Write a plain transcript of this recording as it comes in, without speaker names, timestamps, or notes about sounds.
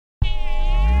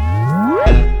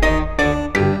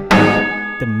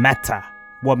matter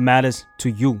what matters to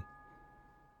you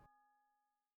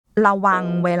ระวัง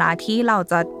เวลาที่เรา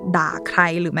จะด่าใคร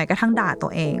หรือแม้กระทั่งด่าตั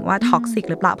วเองว่าท็อกซิก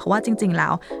หรือเปล่าเพราะว่าจริงๆแล้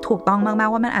วถูกต้องมาก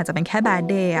ๆว่ามันอาจจะเป็นแค่ bad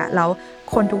day อะแล้ว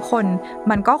คนทุกคน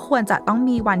มันก็ควรจะต้อง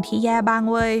มีวันที่แย่บ้าง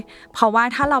เว้ยเพราะว่า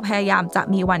ถ้าเราพยายามจะ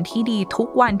มีวันที่ดีทุก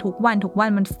วัน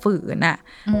มันฝืนอะ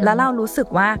แล้วเรารู้สึก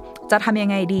ว่าจะทำยัง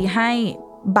ไงดีให้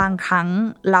บางครั้ง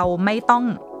เราไม่ต้อง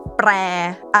แปร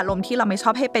อารมณ์ที่เราไม่ช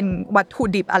อบให้เป็นวัตถุ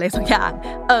ดิบอะไรสักอย่าง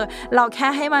เราแค่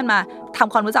ให้มันมาท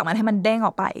ำความรู้จักมันให้มันเด้งอ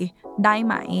อกไปได้ไ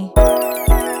หม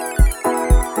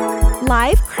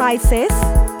Life CRY SIS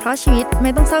เพราะชีวิตไ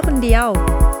ม่ต้องเศร้าคนเดียว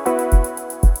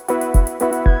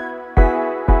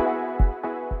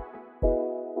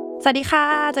สวัสดีค่ะ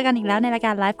เจอกันอีกแล้วในรายก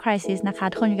าร Life CRY SIS นะคะ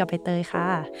ทุกคนอยู่กับใบเตยค่ะ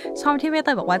ชอบที่ใบเต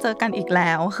ยบอกว่าเจอกันอีกแ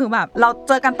ล้วคือแบบเราเ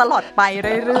จอกันตลอดไป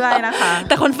เรื่อยๆนะคะ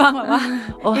แต่คนฟังแบบว่า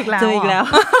เจออีกแล้ว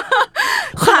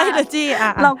ค่ะ energy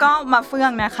เราก็มาเฟื่อ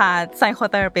งนะคะ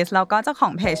psychotherapist แล้วก็เจ้าขอ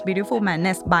งเพจ Beautiful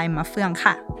Madness by มาเฟื่อง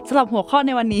ค่ะสำหรับหัวข้อใ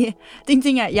นวันนี้จ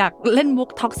ริงๆอยากเล่นมุก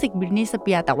toxic Britney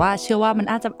Spears แต่ว่าเชื่อว่ามัน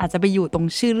อาจจะไปอยู่ตรง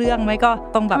ชื่อเรื่องไม่ก็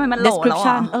ตรงแบบ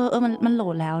description มันโหล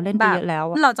แล้วเล่นไปเยอะแล้ว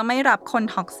เราจะไม่รับคน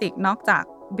toxic นอกจาก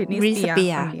Britney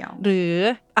Spears หรือ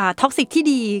toxic ที่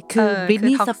ดีคือ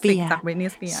Britney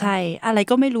Spears ใช่อะไร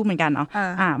ก็ไม่รู้เหมือนกันเนาะ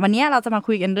วันนี้เราจะมา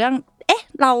คุยกันเรื่อง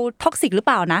เราท็อกซิกหรือเ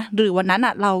ปล่านะหรือวันนั้น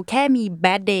เราแค่มี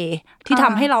bad day ที่ท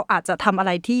ำให้เราอาจจะทำอะไ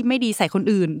รที่ไม่ดีใส่คน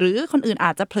อื่นหรือคนอื่นอ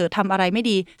าจจะเผลอทำอะไรไม่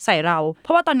ดีใส่เราเพร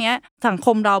าะว่าตอนนี้สังค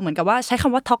มเราเหมือนกับว่าใช้ค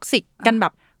ำว่าท็อกซิกกันแบ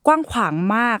บกว้างขวาง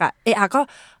มากก็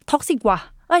ท็อกซิกว่ะ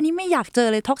อันนี้ไม่อยากเจอ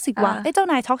เลยท็อกซิกว่ะเจ้า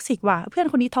นายท็อกซิกว่ะเพื่อน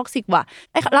คนนี้ท็อกซิกว่ะ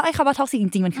แล้วคำว่าท็อกซิกจ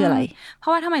ริงๆมันคืออะไรเพรา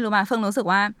ะว่าทำไมรู้มั้ยเฟิงรู้สึก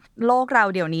ว่าโลกเรา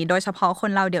เดี๋ยวนี้โดยเฉพาะค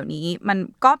นเราเดี๋ยวนี้มัน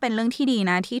ก็เป็นเรื่องที่ดี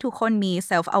นะที่ทุกคนมี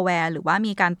self aware หรือว่า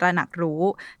มีการตระหนักรู้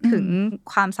ถึง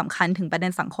ความสำคัญถึงประเด็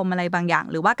นสังคมอะไรบางอย่าง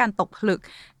หรือว่าการตกผลึก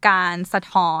การสะ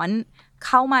ท้อนเ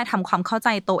ข้ามาทำความเข้าใจ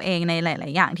ตัวเองในหลา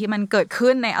ยๆอย่างที่มันเกิด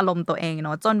ขึ้นในอารมณ์ตัวเองเน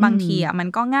าะจนบางทีมัน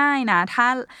ก็ง่ายนะถ้า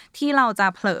ที่เราจะ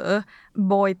เผลอ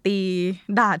โบยตี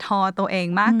ด่าทอตัวเอง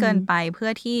มากเกินไปเพื่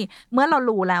อที่เมื่อเรา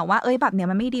รู้แล้วว่าแบบเนี้ย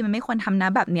มันไม่ดีมันไม่ควรทำนะ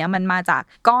แบบเนี้ยมันมาจาก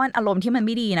ก้อนอารมณ์ที่มันไ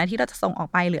ม่ดีนะที่เราจะส่งออก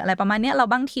ไปหรืออะไรประมาณเนี้ยเรา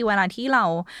บางทีเวลาที่เรา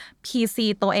PC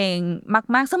ตัวเอง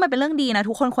มากๆซึ่งมันเป็นเรื่องดีนะ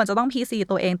ทุกคนควรจะต้อง PC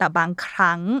ตัวเองแต่บางค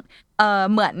รั้ง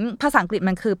เหมือนภาษาอังกฤษ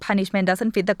มันคือ punishment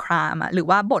doesn't fit the crime หรือ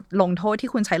ว่าบทลงโทษที่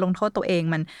คุณใช้ลงโทษตัวเอง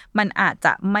มันอาจจ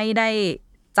ะไม่ได้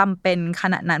จำเป็นข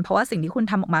นาดนั้นเพราะว่าสิ่งที่คุณ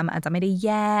ทำออกมามันอาจจะไม่ได้แ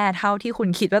ย่เท่าที่คุณ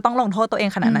คิดว่าต้องลงโทษตัวเอง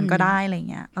ขนาดนั้นก็ได้อะไร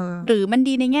เงี้ยหรือมัน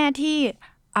ดีในแง่ที่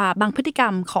บางพฤติกร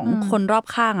รมของคนรอบ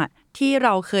ข้างที่เร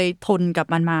าเคยทนกับ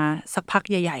มันมาสักพัก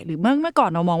ใหญ่ๆหรือเมื่อก่อน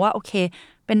เรามองว่าโอเค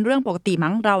เป็นเรื่องปกติ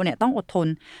มั้งเราเนี่ยต้องอดทน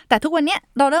แต่ทุกวันนี้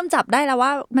เราเริ่มจับได้แล้วว่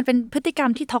ามันเป็นพฤติกรรม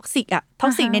ที่ท็อกซิกท็อ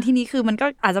กซิกในที่นี้คือมันก็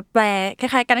อาจจะแปลค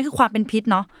ล้ายๆกันนั่นคือความเป็นพิษ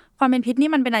เนาะความเป็นพิษนี่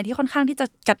มันเป็นอะไรที่ค่อนข้างที่จะ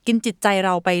กัดกินจิตใจเร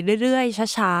าไปเรื่อย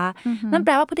ๆช้าๆนั่นแป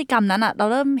ลว่าพฤติกรรมนั้นเรา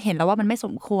เริ่มเห็นแล้วว่ามันไม่ส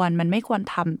มควรมันไม่ควร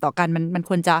ทำต่อกันมัน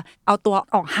ควรจะเอาตัว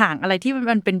ออกห่างอะไรที่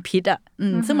มันเป็นพิษ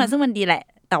ซึ่งมันดีแหละ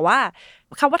แต่ว่า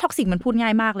คำว่าท็อกซิกมันพูดง่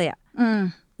ายมากเลย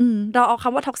เราเอาค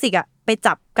ำว่าท็อกซิกไป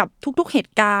จับกับทุกๆเห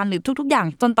ตุการณ์หรือทุกๆอย่าง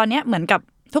จนตอนนี้เหมือนกับ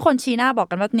ทุกคนชี้หน้าบอก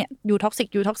กันว่าเนี่ยยูท็อกซิก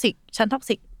ฉันท็อก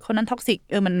ซิกคนนั้นท็อกซิก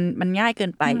มันง่ายเกิ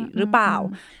นไปหรือเปล่า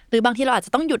หรือบางทีเราอาจจ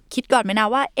ะต้องหยุดคิดก่อนไหมนะ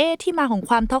ว่าที่มาของ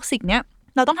ความท็อกซิกเนี้ย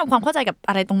เราต้องทำความเข้าใจกับ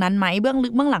อะไรตรงนั้นไหมเบื้องลึ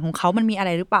กเบื้องหลังของเขามันมีอะไร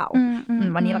หรือเปล่า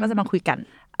วันนี้เราก็จะมาคุยกัน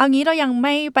เอางี้เรายังไ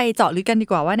ม่ไปเจาะลึกกันดี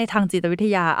กว่าว่าในทางจิตวิท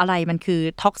ยาอะไรมันคือ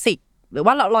ท็อกซิกหรือ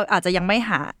ว่าเราอาจจะยังไม่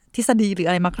หาทฤษฎีหรืออ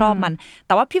ะไรมาครอบมันแ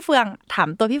ต่ว่าพี่เฟืองถาม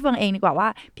ตัวพี่เฟืองเองดีกว่าว่า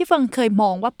พี่เฟืองเคยมอ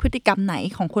งว่าพฤติกรรมไหน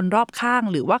ของคนรอบข้าง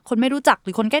หรือว่าคนไม่รู้จักห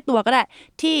รือคนใกล้ตัวก็ได้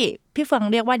ที่พี่เฟือง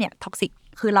เรียกว่าเนี่ยท็อกซิก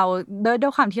คือเราด้ว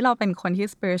ยความที่เราเป็นคนที่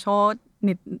spiritual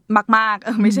นิดมาก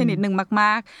ๆไม่ใช่นิดนึงม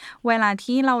ากๆเวลา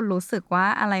ที่เรารู้สึกว่า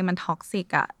อะไรมันท็อกซิก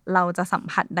เราจะสัม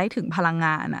ผัสได้ถึงพลังง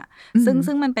าน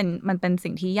ซึ่งมันเป็น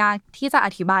สิ่งที่ยากที่จะอ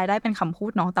ธิบายได้เป็นคำพู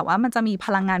ดเนาะแต่ว่ามันจะมีพ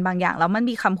ลังงานบางอย่างแล้วมัน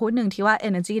มีคำพูดนึงที่ว่า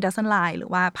energy doesn't lie หรือ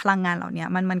ว่าพลังงานเหล่านี้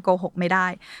มันโกหกไม่ได้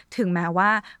ถึงแม้ว่า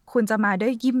คุณจะมาด้ว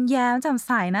ยยิ้มแย้มแจ่มใ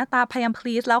สหน้าตาพยายาม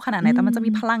please แล้วขนาดไหนแต่มันจะมี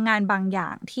พลังงานบางอย่า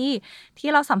งที่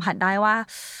เราสัมผัสได้ว่า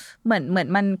เหมือน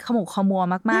มันขมุกขมัว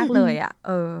มากๆเลย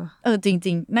จ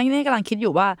ริงๆนี่กำลังคิดอ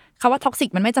ยู่ว่าคำว่าท็อกซิก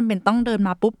มันไม่จำเป็นต้องเดินม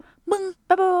าปุ๊บมึง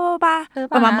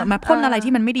ประมาณมาพ่นอะไร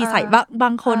ที่มันไม่ดีใส่บา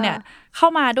งคนเนี่ยเข้า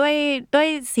มาด้วย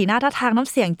สีหน้าท่าทางน้ำ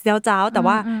เสียงเจ้าจ้าวแต่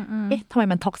ว่าทำไม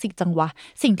มันท็อกซิกจังวะ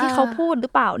สิ่งที่เขาพูดหรื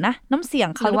อเปล่านะน้ำเสียง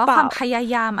เขาหรือเปล่าความพยา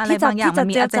ยามอะไรบางอย่างมัน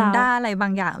มีอเจนดาอะไรบา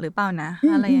งอย่างหรือเปล่านะ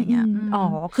อะไรอย่างเงี้ย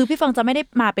คือพี่เฟิงจะไม่ได้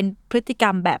มาเป็นพฤติกร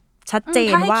รมแบบชัดเจ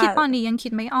นว่าถ้าให้คิดตอนนี้ยังคิ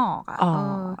ดไม่ออก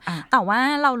แต่ว่า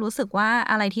เรารู้สึกว่า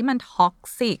อะไรที่มันท็อก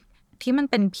ซิก ที่มัน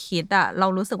เป็นพิษอ่ะเรา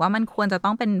รู้สึกว่ามันควรจะต้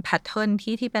องเป็นแพทเทิร์น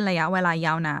ที่เป็นระยะเวลาย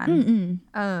าวนาน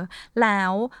แล้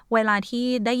วเวลาที่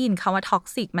ได้ยินคำว่าท็อก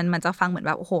ซิกมันจะฟังเหมือนแ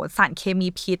บบโอ้โหสารเคมี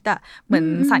พิษอ่ะเหมือน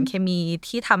สารเคมี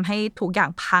ที่ทำให้ทุกอย่าง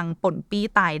พังป่นปี้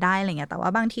ตายได้อะไรเงี้ยแต่ว่า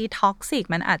บางทีท็อกซิก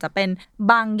มันอาจจะเป็น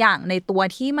บางอย่างในตัว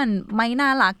ที่มันไม่น่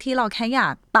ารักที่เราแค่อยา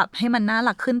กปรับให้มันน่า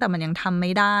รักขึ้นแต่มันยังทำไ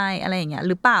ม่ได้อะไรอย่างเงี้ย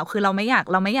หรือเปล่าคือเราไม่อยา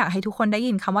กให้ทุกคนได้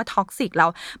ยินคำว่าท็อกซิกแล้ว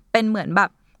เป็นเหมือนแบ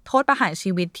บโทษประหาร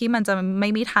ชีวิตที่มันจะไม่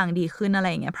มีทางดีขึ้นอะไร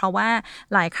อย่างเงี้ยเพราะว่า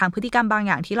หลายครั้งพฤติกรรมบางอ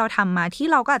ย่างที่เราทำมาที่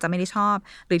เราก็อาจจะไม่ได้ชอบ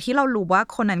หรือที่เรารู้ว่า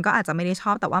คนนั้นก็อาจจะไม่ได้ช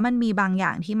อบแต่ว่ามันมีบางอย่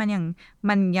างที่มัน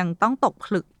ยังต้องตกผ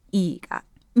ลึกอีกอ่ะ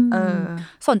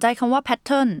สนใจคำว่าแพทเ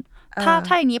ทิร์น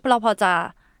ถ้าอย่างนี้เราพอจ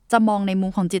ะมองในมุ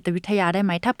มของจิตวิทยาได้ไห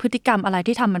มถ้าพฤติกรรมอะไร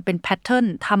ที่ทำมันเป็นแพทเทิร์น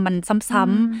ทำมันซ้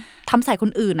ำๆทำใส่ค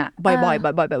นอื่นอ่ะบ่อ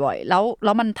ยๆแ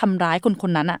ล้วมันทำร้ายค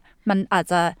นนั้นอ่ะมันอาจ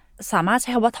จะสามารถใช้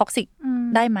คำว่าท็อกซิก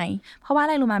ได้ไหมเพราะว่าอะ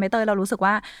ไรรู้มาเตยเรารู้สึก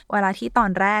ว่าเวลาที่ตอ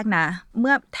นแรกนะเ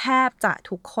มื่อแทบจะ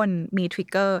ทุกคนมีทริก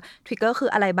เกอร์คือ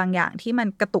อะไรบางอย่างที่มัน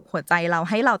กระตุกหัวใจเรา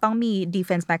ให้เราต้องมี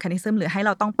defense mechanism หรือให้เร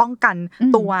าต้องป้องกัน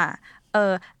ตัว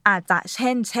อาจจะเ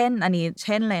ช่นอันนี้เ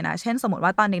ช่นเลยนะเช่นสมมติว่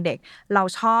าตอนเด็กๆเรา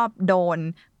ชอบโดน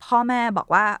พ่อแม่บอก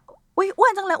ว่าอุ้ยอ้ว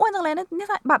นจังเลยนี่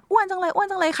แบบอ้วนจังเ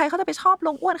ลยใครเขาจะไปชอบล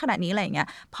งอ้วนขนาดนี้อะไรอย่างเงี้ย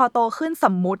พอโตขึ้นส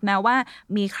มมุตินะว่า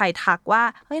มีใครทักว่า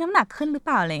เฮ้ยน้ำหนักขึ้นหรือเป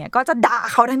ล่าอะไรเงี้ยก็จะด่า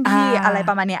เขาทันทีอะไร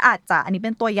ประมาณนี้อาจจะอันนี้เ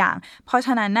ป็นตัวอย่างเพราะฉ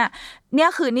ะนั้นน่ะนี่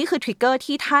คือทริกเกอร์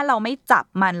ที่ถ้าเราไม่จับ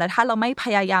มันแล้วถ้าเราไม่พ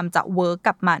ยายามจะเวิร์ก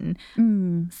กับมัน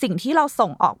สิ่งที่เราส่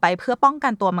งออกไปเพื่อป้องกั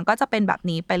นตัวมันก็จะเป็นแบบ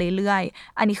นี้ไปเรื่อย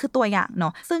ๆอันนี้คือตัวอย่างเนา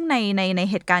ะซึ่งใน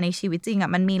เหตุการณ์ในชีวิตจริงอ่ะ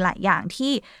มันมีหลายอย่าง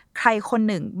ที่ใครคน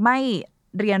หนึ่งไม่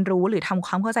เรียนรู้หรือทำค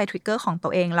วามเข้าใจทริกเกอร์ของตั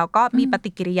วเองแล้วก็มีป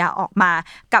ฏิกิริยาออกมา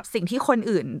กับสิ่งที่คน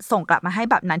อื่นส่งกลับมาให้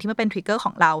แบบนั้นที่มันเป็นทริกเกอร์ข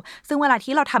องเราซึ่งเวลา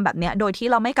ที่เราทำแบบเนี้ยโดยที่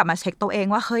เราไม่กลับมาเช็คตัวเอง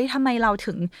ว่าเฮ้ยทำไมเรา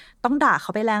ถึงต้องด่าเข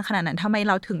าไปแรงขนาดนั้นทำไม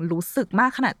เราถึงรู้สึกมา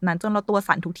กขนาดนั้นจนเราตัว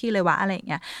สั่นทุกทีเลยวะอะไรอย่าง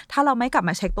เงี้ยถ้าเราไม่กลับ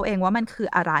มาเช็คตัวเองว่ามันคือ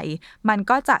อะไรมัน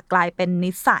ก็จะกลายเป็น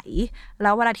นิสัยแล้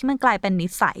วเวลาที่มันกลายเป็นนิ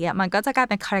สัยอ่ะมันก็จะกลาย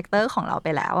เป็นคาแรคเตอร์ของเราไป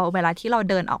แล้วเวลาที่เรา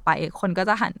เดินออกไปคนก็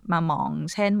จะหันมามอง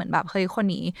เช่นเหมือนแบบเฮ้ยคน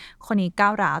นี้ก้า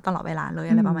วร้าวตลอดเวลาเลย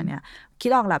อะไรประมาณเนี้ยคิ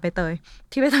ดออกแหละไปเตย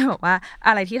บอกว่าอ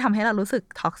ะไรที่ทำให้เรารู้สึก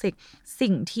ท็อกซิก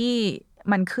สิ่งที่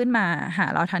มันขึ้นมาหา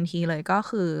เราทันทีเลยก็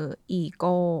คืออีโ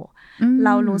ก้เร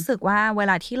ารู้สึกว่าเว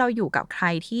ลาที่เราอยู่กับใคร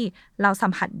ที่เราสั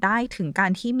มผัสได้ถึงกา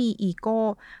รที่มีอีโก้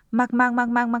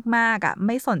มากๆอ่ะไ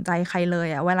ม่สนใจใครเลย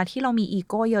อ่ะเวลาที่เรามีอี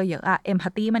โก้เยอะๆอ่ะเอมพั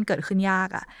ตตีมันเกิดขึ้นยา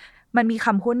กอ่ะมันมีค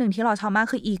ำพูดหนึ่งที่เราชอบมาก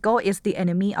คือ ego is the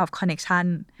enemy of connection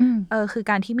คือ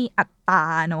การที่มีอัตตา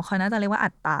เนอะเขาน่าจะเรียกว่าอั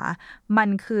ตตามัน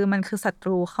คือศัต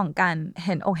รูของการเ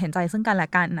ห็นอกเห็นใจซึ่งกันและ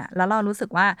กันน่ะแล้วเรารู้สึก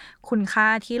ว่าคุณค่า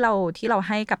ที่เราใ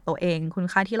ห้กับตัวเองคุณ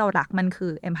ค่าที่เรารักมันคื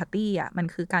อ empathy อ่ะมัน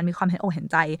คือการมีความเห็นอกเห็น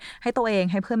ใจให้ตัวเอง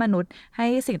ให้เพื่อนมนุษย์ให้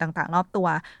สิ่งต่างๆรอบตัว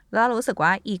แล้วรู้สึกว่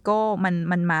า ego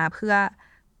มันมาเพื่อ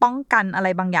ป้องกันอะไร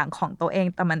บางอย่างของตัวเอง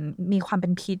แต่มันมีความเป็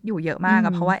นพิษอยู่เยอะมาก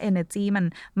เพราะว่า energy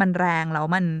มันแรงแล้ว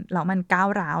มันก้าว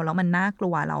ร้าวแล้วมันน่าก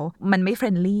ลัวแล้วมันไม่เฟร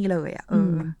นลี่เลยอ่ะ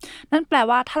นั่นแปล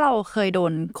ว่าถ้าเราเคยโด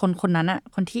นคนนั้นอ่ะ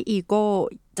คนที่อีโก้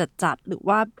จัดหรือ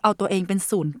ว่าเอาตัวเองเป็น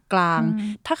ศูนย์กลาง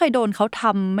ถ้าเคยโดนเขาท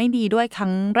ำไม่ดีด้วยครั้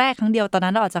งแรกครั้งเดียวตอน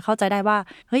นั้นเราอาจจะเข้าใจได้ว่า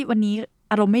เฮ้ยวันนี้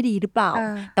อารมณ์ไม่ดีหรือเปล่า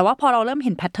แต่ว่าพอเราเริ่มเ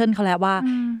ห็นแพทเทิร์นเขาแล้วว่า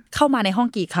เข้ามาในห้อง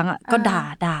กี่ครั้งอ่ะก็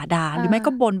ด่าหรือไม่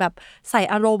ก็บ่นแบบใส่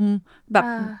อารมณ์แบบ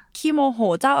ขี้โมโห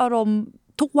เจ้าอารมณ์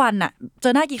ทุกวันอ่ะเจ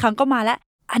อหน้ากี่ครั้งก็มาแล้ว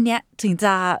อันเนี้ยถึงจ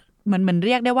ะเหมือนเ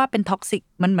รียกได้ว่าเป็นท็อกซิก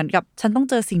มันเหมือนกับฉันต้อง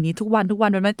เจอสิ่งนี้ทุกวัน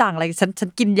มันไม่ต่างอะไรฉัน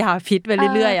กินยาพิษไป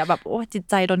เรื่อยๆอ่ะแบบโอ้จิต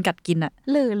ใจโดนกัดกินอ่ะ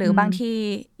หรือบางที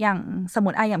อย่างสมม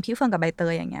ติอย่างพี่เฟิร์นกับใบเต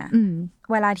ยอย่างเงี้ย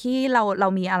เวลาที่เรา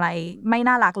มีอะไรไม่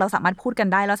น่ารักเราสามารถพูดกัน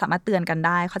ได้เราสามารถเตือนกันไ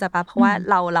ด้เข้าใจปะเพราะว่า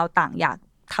เราต่างอยาก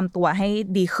ทำตัวให้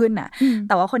ดีขึ้นน่ะแ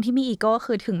ต่ว่าคนที่มีอีโก้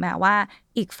คือถึงแม้ว่า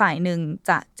อีกฝ่ายหนึ่ง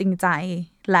จะจริงใจ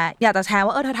และอยากจะแชร์ว่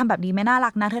าเธอทำแบบนี้ไม่น่ารั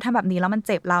กนะเธอทำแบบนี้แล้วมันเ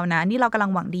จ็บเรานะนี่เรากำลั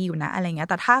งหวังดีอยู่นะอะไรเงี้ย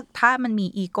แต่ถ้ามันมี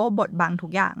อีโก้บดบังทุ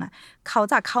กอย่างอ่ะเขา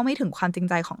จะเข้าไม่ถึงความจริง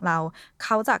ใจของเราเข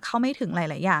าจะเข้าไม่ถึงห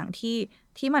ลายๆอย่าง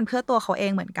ที่มันเพื่อตัวเขาเอ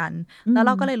งเหมือนกันแล้วเ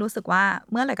ราก็เลยรู้สึกว่า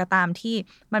เมื่อไหร่ก็ตามที่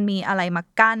มันมีอะไรมา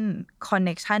กั้นคอนเน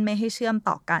คชันไม่ให้เชื่อม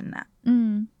ต่อกันอ่ะ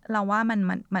เราว่ามั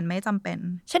นไม่จำเป็น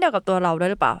เช่นเดียวกับตัวเราด้ว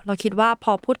ยหรือเปล่าเราคิดว่าพ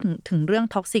อพูดถึงเรื่อง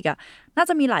ท็อกซิกอ่ะน่า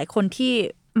จะมีหลายคนที่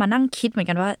มานั่งคิดเหมือน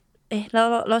กันว่าเอ๊ะ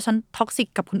แล้วฉันท็อกซิก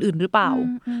กับคนอื่นหรือเปล่า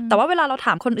แต่ว่าเวลาเราถ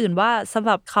ามคนอื่นว่าสำห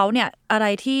รับเขาเนี่ยอะไร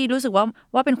ที่รู้สึก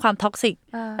ว่าเป็นความท็อกซิก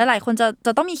หลายคนจ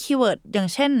ะต้องมีคีย์เวิร์ดอย่าง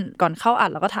เช่นก่อนเข้าอัด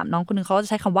เราก็ถามน้องคนนึงเขาจะ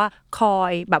ใช้คำว่าคอ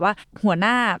ยแบบว่าหัวห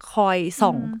น้าคอยส่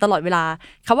องตลอดเวลา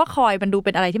คำว่าคอยมันดูเ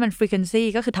ป็นอะไรที่มัน frequency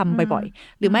ก็คือทำบ่อย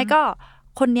ๆหรือไม่ก็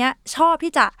คนเนี้ยชอบ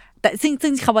ที่จะแต่ซึ่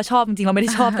งคำว่าชอบจริงๆเราไม่ไ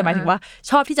ด้ชอบแต่หมายถึงว่า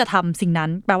ชอบที่จะทำสิ่งนั้น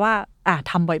แปลว่า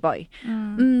ทำบ่อย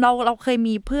ๆเราเคย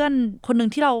มีเพื่อนคนนึง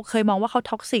ที่เราเคยมองว่าเขา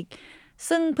ท็อกซิก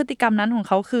ซึ่งพฤติกรรมนั้นของเ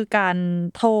ขาคือการ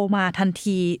โทรมาทัน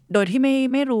ทีโดยที่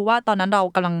ไม่รู้ว่าตอนนั้นเรา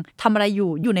กำลังทำอะไร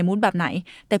อยู่ในมูดแบบไหน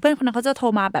แต่เพื่อนคนนั้นเขาจะโท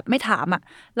รมาแบบไม่ถามอ่ะ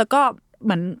แล้วก็เห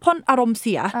มือนพ่นอารมณ์เ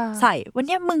สียใส่วัน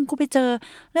นี้มึงกูไปเจอ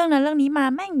เรื่องนั้นเรื่องนี้มา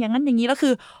แม่งอย่างนั้นอย่างนี้แล้วคื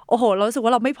อโอ้โหเรารู้สึกว่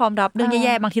าเราไม่พร้อมรับเรื่องแ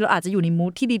ย่ๆบางทีเราอาจจะอยู่ในมู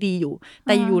ดที่ดีๆอยู่แ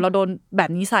ต่อยู่เราโดนแบบ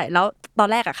นี้ใส่แล้วตอน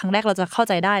แรกครั้งแรกเราจะเข้า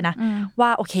ใจได้นะว่า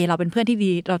โอเคเราเป็นเพื่อนที่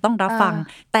ดีเราต้องรับฟัง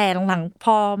แต่หลังๆพ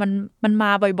อมันม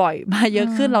าบ่อยๆมาเยอะ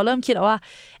ขึ้นเราเริ่มคิดว่า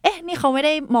เอ๊ะนี่เขาไม่ไ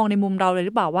ด้มองในมุมเราเลยห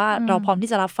รือเปล่าว่าเราพร้อมที่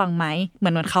จะรับฟังไหมเหมื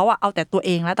อนเขาเอาแต่ตัวเอ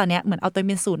งแล้วตอนนี้เหมือนเอาตัวเ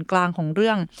ป็นศูนย์กลางของเ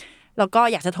รื่องแล้วก็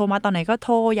อยากจะโทรมาตอนไหนก็โท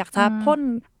รอยากจะพ่น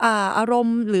อารม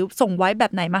ณ์หรือส่งไว้แบ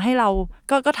บไหนมาให้เรา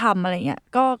ก็ทำอะไรเงี้ย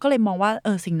ก็เลยมองว่า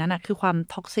สิ่งนั้นคือความ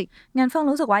ท็อกซิกงั้นเฟิง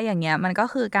รู้สึกว่าอย่างเงี้ยมันก็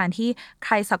คือการที่ใค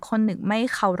รสักคนหนึ่งไม่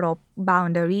เคารพ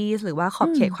boundaries หรือว่าขอบ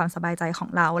เขตความสบายใจของ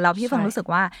เราแล้วพี่เฟิงรู้สึก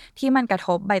ว่าที่มันกระท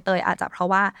บใบเตยอาจจะเพรา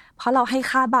ะเราให้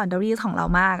ค่า boundaries ของเรา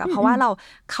มากเพราะว่าเรา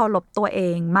เคารพตัวเอ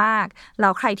งมากแล้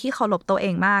วใครที่เคารพตัวเอ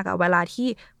งมากเวลาที่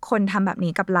คนทำแบบ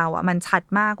นี้กับเรามันชัด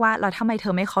มากว่าเราทำไมเธ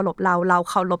อไม่เคารพเรา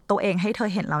เคารพตัวเองให้เธอ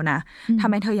เห็นเรานะทำ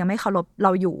ไมเธอยังไม่เคารพเร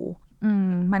าอยู่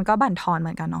มันก็บั่นทอนเห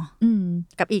มือนกันเนาะ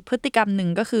กับอีกพฤติกรรมหนึ่ง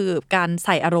ก็คือการใ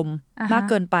ส่อารมณ์มาก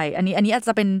เกินไปอันนี้อาจ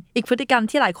จะเป็นอีกพฤติกรรม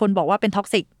ที่หลายคนบอกว่าเป็นท็อก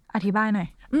ซิกอธิบายหน่อย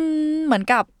เหมือน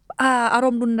กับอาร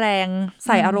มณ์รุนแรงใ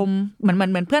ส่อารมณ์เหมือ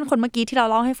นเพื่อนคนเมื่อกี้ที่เรา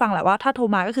เล่าให้ฟังแหละว่าถ้าโทร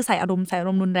มาก็คือใส่อารม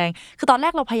ณ์รุนแรงคือตอนแร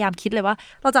กเราพยายามคิดเลยว่า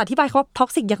เราจะอธิบายเขาท็อก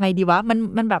ซิกยังไงดีวะ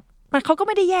มันแบบมันเขาก็ไ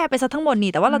ม่ได้แย่ไปซะทั้งหมด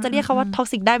นี่แต่ว่าเราจะเรียกเขาว่าท็อก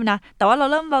ซิกได้มั้ยนะแต่ว่าเรา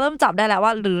เริ่มจับได้แล้วว่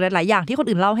าหรือหลายๆอย่างที่คน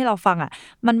อื่นเล่าให้เราฟัง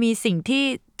มันมีสิ่งที่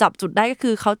จับจุดได้ก็คื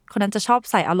อเขาคนนั้นจะชอบ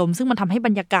ใส่อารมณ์ซึ่งมันทำให้บ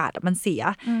รรยากาศมันเสีย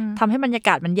ทำให้บรรยาก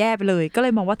าศมันแย่ไปเลยก็เล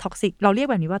ยมองว่าท็อกซิกเราเรียก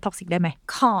แบบนี้ว่าท็อกซิกได้ไหม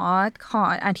ขอ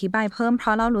อธิบายเพิ่มเพร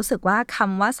าะเรารู้สึกว่าค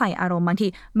ำว่าใส่อารมณ์บาง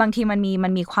ทีมั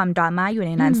นมีความดราม่าอยู่ใ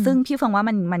นนั้นซึ่งพี่เฟิงว่า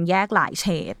มันแยกหลายเฉ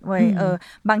ดเว้ย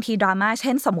บางทีดราม่าเ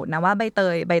ช่นสมมตินะว่าใบ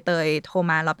เตยโทร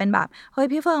มาแล้วเป็นแบบเฮ้ย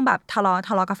พี่เฟิงแบบทะเล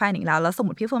าะกับแฟนอีกแล้วสมม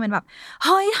ติพี่เฟิงเป็นแบบเ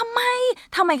ฮ้ยทำไ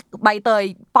มใบเตย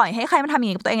ปล่อยให้ใครมันทำอย่า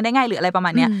งนี้กับตัวเองได้ไงหรืออะไรประมา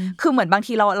ณเนี้ยคือเหมือนบาง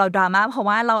ทีเราดราม่าเพราะ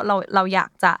ว่าเราอยา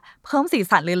กจะเพิ่มสี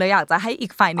สันหรือเราอยากจะให้อี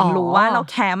กฝ่ายนึงรู้ว่าเรา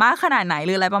แคร์มากขนาดไหนห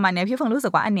รืออะไรประมาณนี้พี่เฟิงรู้สึ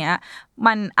กว่าอันเนี้ย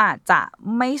มันอาจจะ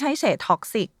ไม่ใช่เฉดท็อก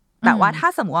ซิกแต่ว่าถ้า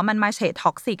สมมติว่ามันมาเฉดท็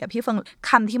อกซิกกับพี่เฟิง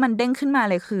คำที่มันเด้งขึ้นมา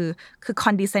เลยคือ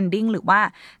condescending หรือว่า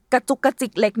กระจุกกระจิ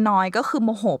กเล็กน้อยก็คือโม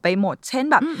โหไปหมดเช่น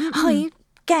แบบเฮ้ย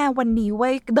แกวันนี้เว้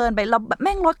ยเดินไปแล้วแ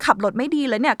ม่งขับรถไม่ดี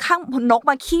เลยเนี่ยข้างนก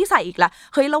มาขี้ใส่อีกละ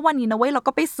เฮ้ยแล้ววันนี้นะเว้ยเรา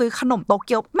ก็ไปซื้อขนมโตเ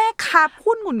กียวแม่ค้าพู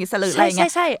ดงุนงิดอะไรอะไรเงี้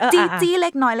ยจี้เล็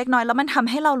กน้อยแล้วมันทำ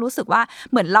ให้เรารู้สึกว่า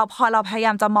เหมือนพอเราพยาย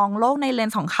ามจะมองโลกในเลน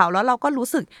ส์ของเขาแล้วเราก็รู้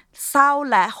สึกเศร้า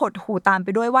และหดหู่ตามไป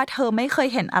ด้วยว่าเธอไม่เคย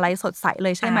เห็นอะไรสดใสเล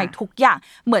ยใช่ไหมทุกอย่าง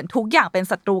เหมือนทุกอย่างเป็น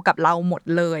ศัตรูกับเราหมด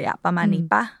เลยประมาณนี้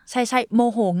ปะใช่โม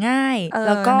โหง่ายแ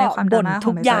ล้วก็บ่น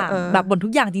ทุกอย่างแบบบ่นทุ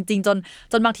กอย่างจริงๆ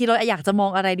จนบางทีเราอยากจะมอ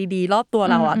งอะไรดีๆรอบตัว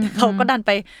เราเขาก็ดันไ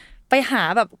ปหา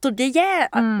แบบจุดแย่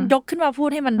ๆยกขึ้นมาพูด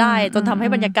ให้มันได้จนทำให้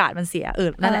บรรยากาศมันเสีย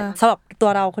นั่นแหละสำหรับตัว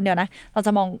เราคนเดียวนะเราจ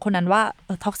ะมองคนนั้นว่า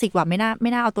ท็อกซิกว่าไม่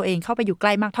น่าเอาตัวเองเข้าไปอยู่ใก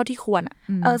ล้มากเท่าที่ควร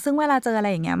ซึ่งเวลาเจออะไร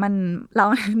อย่างเงี้ยมันเรา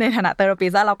ในฐานะเทอราปิ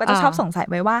สต์เราก็จะชอบสงสัย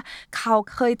ไว้ว่าเขา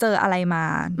เคยเจออะไรมา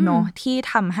เนาะที่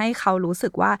ทำให้เขารู้สึ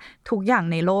กว่าทุกอย่าง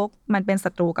ในโลกมันเป็นศั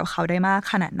ตรูกับเขาได้มาก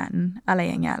ขนาดนั้นอะไร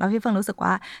อย่างเงี้ยแล้วพี่เฟิงรู้สึก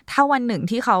ว่าถ้าวันหนึ่ง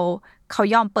ที่เขา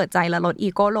ยอมเปิดใจและลดอี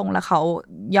โก้ลงแล้วเขา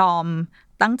ยอม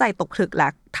ตั้งใจตกผลึกและ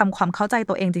ทำความเข้าใจ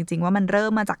ตัวเองจริงๆว่ามันเริ่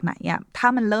มมาจากไหนถ้า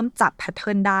มันเริ่มจับแพทเทิ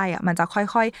ร์นได้มันจะค่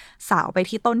อยๆสาวไป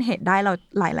ที่ต้นเหตุได้เรา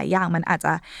หลายๆอย่างมันอาจจ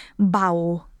ะเบา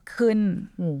ขึ้น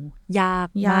ยาก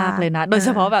มากเลยนะโดยเฉ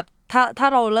พาะแบบถ้า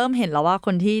เราเริ่มเห็นแล้วว่าค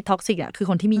นที่ท็อกซิกคือ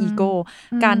คนที่มีอีโก้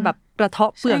การแบบกระเทา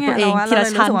ะเปลือกตัวเองทีละ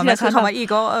ชั้นคำว่าอี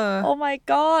โก้โอ้ my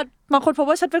god บางคนพบ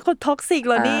ว่าฉันเป็นคนท็อกซิกเ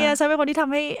หรอเนี่ยฉันเป็นคนที่ท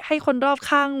ำให้คนรอบ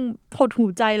ข้างหดหู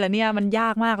ใจเหรอเนี่ยมันยา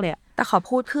กมากเลยแต่ขอ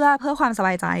พูดเพื่อความสบ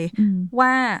ายใจว่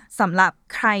าสำหรับ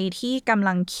ใครที่กำ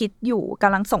ลังคิดอยู่ก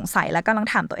ำลังสงสัยและกำลัง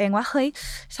ถามตัวเองว่าเฮ้ย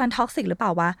ฉันท็อกซิกหรือเปล่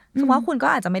าวะเพราะว่าคุณก็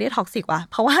อาจจะไม่ได้ท็อกซิกวะ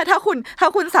เพราะว่าถ้า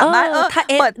คุณสามารถ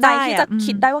เปิดใจที่จะ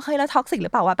คิดได้ว่าเฮ้ยแล้วท็อกซิกหรื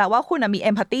อเปล่าวะแปลว่าคุณมีเอ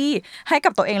มพัตตีให้กั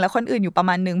บตัวเองและคนอื่นอยู่ประ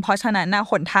มาณนึงเพราะฉะนั้น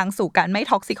หนทางสู่การไม่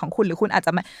ท็อกซิกของคุณหรือคุณอาจจ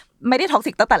ะไม่ได้ท็อก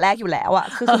ซิกตั้งแต่แรกอยู่แล้ว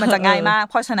คือมันจะง่ายมาก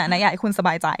เพราะฉะนั้นอยากให้คุณสบ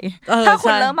ายใจถ้าคุ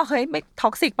ณเริ่มมาเฮ้ยไม่ท็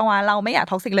อกซิกประมาณเราไม่อยาก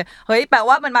ท็อกซิกเลยเฮ้ยแปล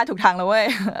ว่ามันมาถูกทางแล้วเว้ย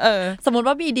สมมติ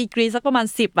ว่ามีดีกรีสักประมาณ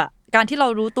10การที่เรา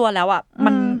รู้ตัวแล้ว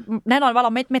มันแน่นอนว่าเร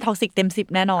าไม่ท็อกซิกเต็ม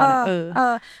10แน่นอน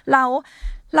เ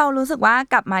รารู้สึกว่า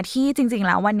กลับมาที่จริงๆแ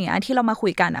ล้ววันนี้ที่เรามาคุ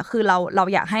ยกันคือเรา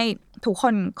อยากให้ทุกค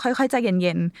นค่อยๆใจเ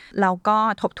ย็นๆแล้วก็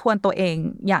ทบทวนตัวเอง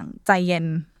อย่างใจเย็น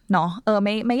เนาะ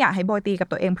ไม่อยากให้โบยตีกับ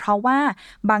ตัวเองเพราะว่า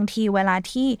บางทีเวลา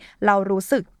ที่เรารู้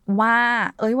สึก ว่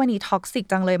าวันนี้ท็อกซิก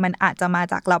จังเลยมันอาจจะมา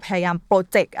จากเราพยายามโปรเ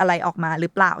จกต์อะไรออกมาหรื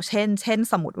อเปล่าเช่น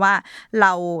สมมติว่า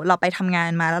เราไปทำง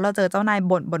านมาแล้วเราเจอเจ้านา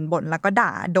ยบ่นแล้วก็ด่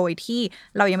าโดย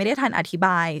ที่เรายังไม่ได้ทันอธิบ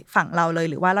ายฝั่งเราเลย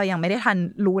หรือว่าเรายังไม่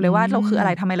ได้ทันรู้เลยว่าเราคืออะไ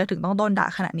รทำไมเราถึงต้องโดนด่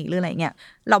าขนาดนี้หรืออะไรเงี้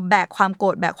ยเราแบกความโกร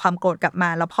ธกลับม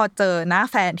าแล้วพอเจอหน้า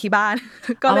แฟนที่บ้าน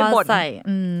ก็เล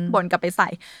ยบ่นกลับไป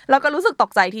ใส่แล้วก็รู้สึกต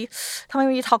กใจที่ทำไม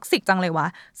มีท็อกซิกจังเลยว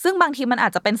ะซึ่งบางทีมันอ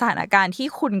าจจะเป็นสถานการณ์ที่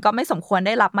คุณก็ไม่สมคว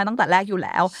รได้รับมาตั้งแต่แรกอยู่แ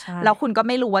ล้วแล้วคุณก็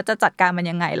ไม่รู้ว่าจะจัดการมัน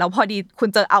ยังไงแล้วพ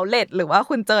อดีคุณเจอเอาท์เล็ตหรือว่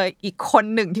าคุณเจออีกคน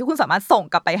หนึ่งที่คุณสามารถส่ง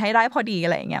กลับไปให้ได้พอดีอะ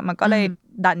ไรอย่างเงี้ยมันก็เลย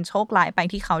ดันโชคร้ายไป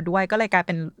ที่เขาด้วยก็เลยกลายเ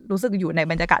ป็นรู้สึกอยู่ใ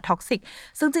นบรรยากาศท็อกซิก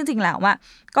ซึ่งจริงๆแล้วว่า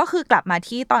ก็คือกลับม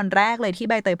าที่ตอนแรกเลยที่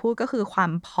ใบเตยพูดก็คือค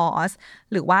วามพอส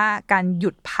หรือว่าการ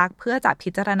หยุดพักเพื่อจะ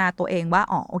พิจารณาตัวเองว่า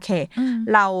โอเค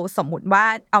เราส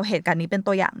มมุติว่าเอาเหตุการณ์นี้เป็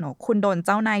นตัวอย่างเนอะคุณโดนเ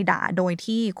จ้านายด่าโดย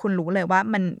ที่คุณรู้เลยว่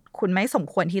าคุณไม่ส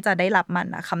มควรที่จะได้รับมัน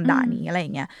นะคำด่านี้อะไร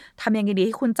อย่างเงี้ยทำยังไงดีใ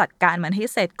ห้คุณจัดการมัน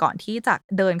ให้เสร็จก่อนที่จ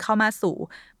ะเดินเข้ามาสู่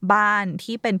บ้าน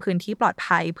ที่เป็นพื้นที่ปลอด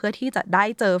ภัยเพื่อที่จะได้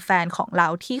เจอแฟนของเ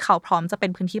ราที่เขาพร้อมจะเป็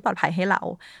นพื้นที่ปลอดภัยให้เร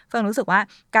าเฟิร์นรู้สึกว่า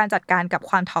การจัดการกับ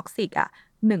ความท็อกซิ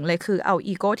กหนึ่งเลยคือเอ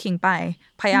าอีโก้ทิ้งไป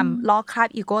พยายามลอกครา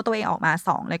บอีโก้ตัวเองออกมาส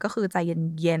องเลยก็คือใจ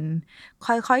เย็น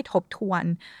ๆค่อยๆทบ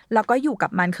ทวนแล้วก็อ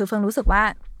ยู่กับมันคือเฟิร์นรู้สึกว่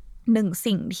าหนึ่ง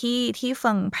สิ่งที่เ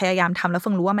ฟิงพยายามทำแล้วเฟิ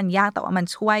งรู้ว่ามันยากแต่ว่ามัน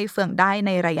ช่วยเฟิง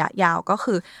ได้ในระยะยาวก็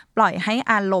คือปล่อย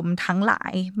ให้อารมณ์ทั้งห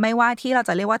ลายไม่ว่าที่เราจ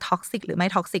ะเรียกว่าท็อกซิกหรือ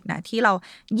ไม่ท็อกซิกนะที่เรา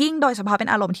ยิ่งโดยเฉพาะเป็น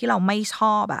อารมณ์ที่เราไม่ช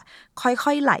อบค่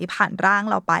อยๆไหลผ่านร่าง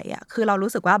เราไปคือเรารู้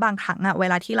สึกว่าบางครั้งเว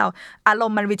ลาที่เราอา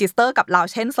รมณ์มันรีจิสเตอร์กับเร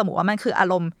าเช่นสมมติว่ามันคืออ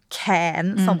ารมณ์แค้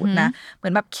นสมมตินะเหมื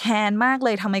อนแบบแค้นมากเล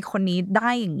ยทำไมคนนี้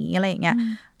ได้อย่างนี้อะไรอย่างเงี้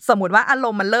ยสมมติว่าอาร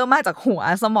มณ์มันเริ่มมาจากหั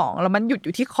วสมองแล้วมันหยุด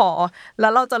อยู่ที่คอแล้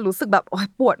วเราจะรู้สึกแบบโอ๊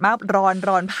ยปวดมา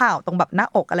กร้อนเผาตรงแบบหน้า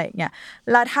อกอะไรอย่างเงี้ย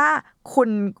แล้วถ้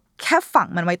าคุณแค่ฝัง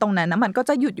มันไว้ตรงนั้นนะมันก็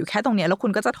จะหยุดอยู่แค่ตรงนี้แล้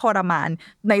วคุณก็จะทรมา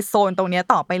นในโซนตรงนี้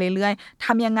ต่อไปเรื่อยๆ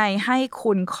ทำยังไงให้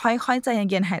คุณค่อยๆใจ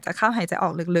เย็นๆหายใจเข้าหายใจอ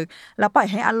อกลึกๆแล้วปล่อ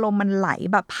ยให้อารมณ์มันไหล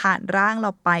แบบผ่านร่างเ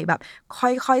ราไปแบ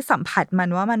บค่อยๆสัมผัสมั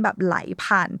นว่ามันแบบไห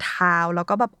ลผ่านเท้าแล้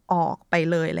วก็แบบออกไ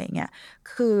ปเลยอะไรเงี้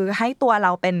ยคือให้ตัว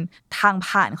เราเป็นทาง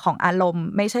ผ่านของอาร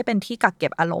มณ์ไม่ใช่เป็นที่กักเก็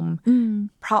บอาร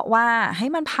มณ์เพราะว่าให้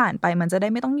มันผ่านไปมันจะ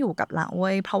ได้ไม่ต้องอยู่กับเรา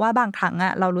เว้ยเพราะว่าบางครั้ง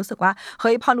เรารู้สึกว่า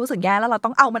เฮ้ยพอรู้สึกแย่แล้วเราต้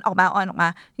องเอามันออกม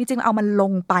าจริงๆเอามัน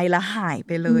ลงไปแล้วหายไ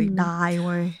ปเลยได้เ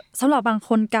ว้ยสำหรับบางคน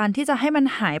การที่จะให้มัน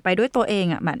หายไปด้วยตัวเอ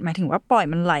งหมายถึงว่าปล่อย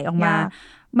มันไหลออกม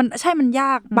ามันใช่มัน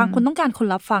ยากบางคนต้องการค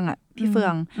นรับฟังพี่เฟือ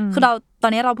งคือเราต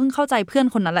อนนี้เราเพิ่งเข้าใจเพื่อ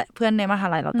นคนนั้นแหละเพื่อนในมหา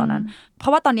ลัยเราตอนนั้นเพร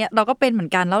าะว่าตอนนี้เราก็เป็นเหมือน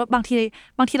กันแล้วบาง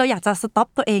ทีเราอยากจะสต็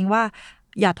อปตัวเองว่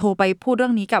าอย่าโทรไปพูดเ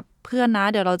รื่องนี้กับเพื่อนน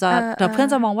ะเดี๋ยวเพื่อ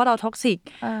นจะมองว่าเราท็อกซิ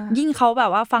กยิ่งเขาแบ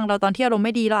บว่าฟังเราตอนที่อารมณ์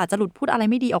ไม่ดีเราอาจจะหลุดพูดอะไร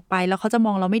ไม่ดีออกไปแล้วเขาจะม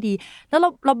องเราไม่ดีแล้ว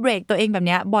เราเบรกตัวเองแบบ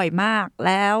นี้บ่อยมาก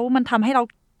แล้วมันทำให้เร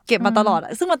าเก็บมาตลอ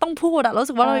ดซึ่งมันต้องพูดรู้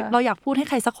สึกว่าเราอยากพูด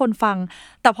ให้ใครสักคนฟัง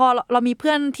แต่พอเรามี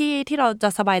เพื่อนที่เรา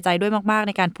จะสบายใจด้วยมากๆ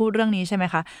ในการพูดเรื่องนี้ใช่ไห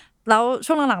มคะแล้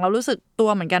วช่วงหลังๆเรารู้สึกตัว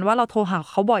เหมือนกันว่าเราโทรหา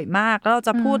เขาบ่อยมากแล้วเราจ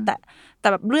ะพูด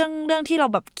แต่แบบเรื่องที่เรา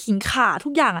แบบขิงข่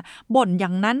าทุกอย่างบ่น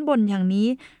อย่างนั้นบ่นอย่า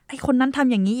งนี้ไอ้คนนั้นท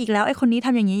ำอย่างนี้อีกแล้วไอ้คนนี้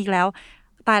ทำอย่างนี้อีกแล้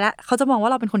วตายละเขาจะมองว่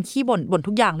าเราเป็นคนขี้บ่น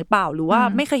ทุกอย่างหรือเปล่าหรือว่า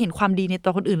ไม่เคยเห็นความดีในตั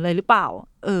วคนอื่นเลยหรือเปล่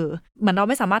าเหมือนเรา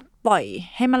ไม่สามารถปล่อย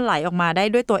ให้มันไหลออกมา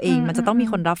ได้ด้วยตัวเองมันจะต้องมี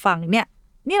คนรับฟัง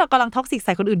นี่เรากำลังท็อกซิก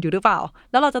ใส่คนอื่นอยู่หรือเปล่า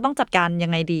แล้วเราจะต้องจัดกา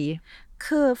รยังไงดี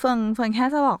คือเฟิงแค่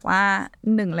จะบอกว่า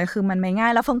หนึ่งเลยคือมัน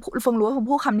ไม่ง่ายแล้วเฟิงรู้ว่าผ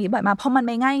มพูดคำนี้บ่อยมากเพราะมัน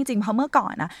ไม่ง่ายจริงๆเพราะเมื่อก่อน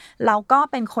นะเร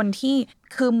าก็เป็นคนที่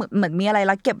คือเหมือนมีอะไรแ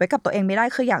ล้วเก็บไว้กับตัวเองไม่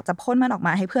ได้คืออยากจะพ่นมันออกม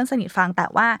าให้เพื่อนสนิทฟังแต่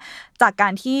ว่าจาก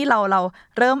การที่เร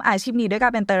าเริ่มอาชีพนี้ด้วย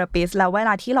การเป็นเทอราปิสต์แล้วเวล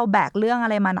าที่เราแบกเรื่องอะ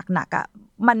ไรมาหนัก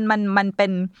ๆมัน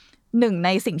เป็นหนึ่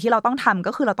งในสิ่งที่เราต้องท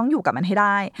ำก็คือเราต้องอยู่กับมันให้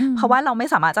ได้เพราะว่าเรา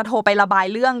ไม่สามารถจะโทรไประบา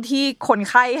ยเรื่องที่คน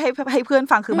ไข้ให้เพื่อน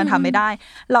ฟังคือมันทำไม่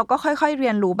ได้เราก็ค่อยๆเ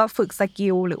รียนรู้แบบฝึกสกิ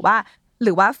ลหรื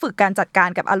อว่าฝึกการจัดก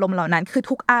ารกับอารมณ์เหล่านั้นคื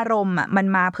อทุกอารมณ์มั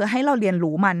นมาเพื่อให้เราเรีย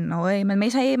นรู้มันเว้ยมัน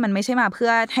ไม่ใช่มาเพื่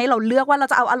อให้เราเลือกว่าเรา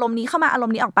จะเอาอารมณ์นี้เข้ามาอารม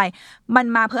ณ์นี้ออกไปมั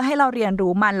นมาเพื่อให้เราเรีย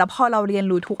นรู้มันแล้วพอเราเรีย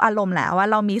นรู้ทุกอารมณ์แล้วว่า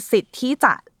เรามีสิทธิ์ที่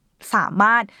จะสา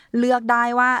มารถเลือกไ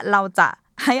ด้ว่าเราจะ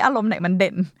ให้อารมณ์ไหนมันเ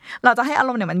ด่นเราจะให้อาร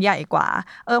มณ์ไหนมันใหญ่กว่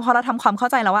าพอเราทำความเข้า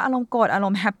ใจแล้วว่าอารมณ์โกรธอาร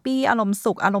มณ์แฮปปี้อาร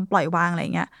มณ์สุขอารมณ์ปล่อยวางอะไร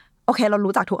เงี้ยโอเคเรา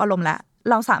รู้จักทุกอารมณ์แล้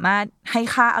วเราสามารถ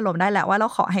ให้ค่าอารมณ์ได้แล้วว่าเร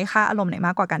าขอให้ค่าอารมณ์ไหน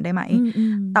มากกว่ากันได้ไหม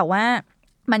แต่ว่า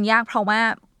มันยากเพรา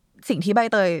ะว่าสิ่งที่ใ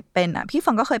บเตยเป็น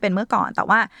พี่ฟังก็เคยเป็นเมื่อก่อน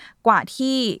แต่ว่ากว่า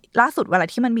ที่ล่าสุดเวล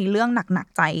าที่มันมีเรื่องหนั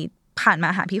กๆใจผ่าน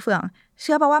มาหาพี่เฟือง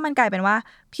เชื่อป่ะว่ามันกลายเป็นว่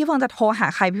าพี่เฟืองจะโทร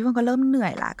หาใครพี่เฟืองก็เริ่มเหนื่อ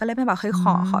ยละก็เลยเป็นแบ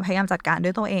บขอพยายามจัดกา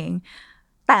รด้วยตัวเอ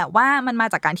งแต่ว่ามันมา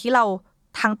จากการที่เรา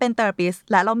ทั้งเป็นเทอราปิสต์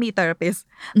และเรามีเทอราปิสต์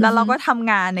แล้วเราก็ท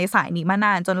ำงานในสายนี้มา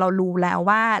นานจนเรารู้แล้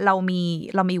วว่าเร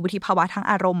ามีวุฒิภาวะทาง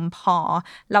อารมณ์พอ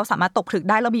เราสามารถตกผลึ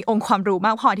กได้เรามีองค์ความรู้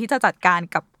มากพอที่จะจัดการ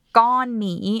กับ ก้อน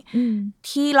นี้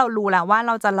ที่เรารู้แล้วว่าเ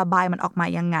ราจะระบายมันออกมา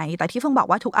ยังไงแต่ที่เพิ่งบอก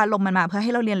ว่าทุกอารมณ์มันมาเพื่อใ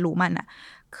ห้เราเรียนรู้มันอ่ะ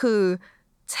คือ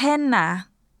เช่นนะ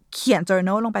เขียน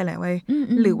journal ลงไปเลยเว้ย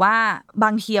หรือว่าบา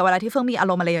งทีเวลาที่เพิ่งมีอา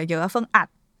รมณ์อะไรเยอะๆเพิ่งอั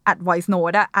ด voice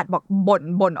note อ่ะอัดบอก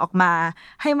บ่นออกมา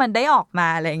ให้มันได้ออกมา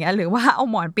อะไรเงี้ยหรือว่าเอา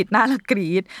หมอนปิดหน้าแล้วกรี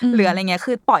ดหรืออะไรเงี้ย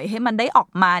คือปล่อยให้มันได้ออก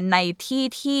มาใน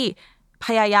ที่พ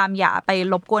ยายามอย่าไป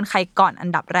รบกวนใครก่อนอัน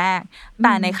ดับแรกแ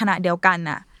ต่ในขณะเดียวกัน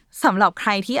น่ะสำหรับใคร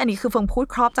ที่อันนี้คือเฟิงพูด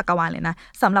ครอบจักรวาลเลยนะ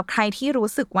สำหรับใครที่รู้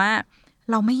สึกว่า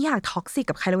เราไม่อยากท็อกซิก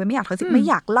กับใครเลยเว้ยไม่อยากท็อกซิกไม่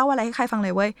อยากเล่าอะไรให้ใครฟังเล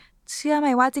ยเว้ยเชื่อไหม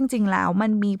ว่าจริงๆแล้วมั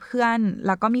นมีเพื่อนแ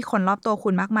ล้วก็มีคนรอบตัวคุ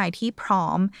ณมากมายที่พร้อ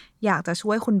มอยากจะช่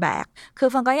วยคุณแบกคือ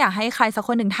เฟิงก็อยากให้ใครสักค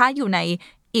นหนึ่งถ้าอยู่ใน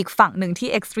อีกฝั่งหนึ่งที่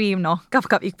เอ็กซ์ตรีมเนาะ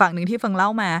กับอีกฝั่งหนึ่งที่เฟิงเล่า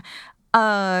มา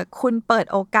คุณเปิด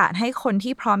โอกาสให้คน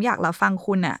ที่พร้อมอยากรับฟัง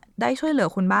คุณน่ะได้ช่วยเหลือ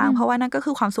คุณบ้างเพราะว่านั่นก็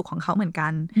คือความสุขของเขาเหมือนกั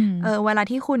นเวลา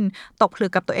ที่คุณตกผลึ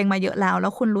กกับตัวเองมาเยอะแล้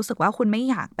วคุณรู้สึกว่าคุณไม่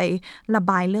อยากไประ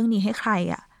บายเรื่องนี้ให้ใคร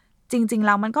อ่ะจริงๆแ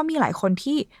ล้วมันก็มีหลายคน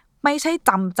ที่ไม่ใช่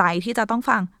จำใจที่จะต้อง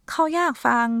ฟังเขาอยาก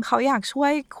ฟังเขาอยากช่ว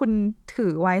ยคุณถื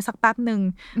อไว้สักแป๊บนึง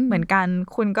เหมือนกัน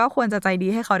คุณก็ควรจะใจดี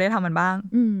ให้เขาได้ทำมันบ้าง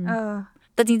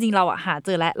แต่จริงๆเราหาเจ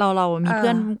อแล้วเรามีเพื่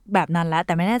อนแบบนั้นแล้วแ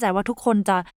ต่ไม่แน่ใจว่าทุกคน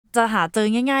จะหาเจอ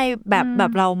ง่ายๆแบ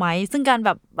บเราไหมซึ่งการแบ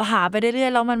บหาไปเรื่อ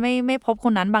ยๆแล้วมันไม่พบค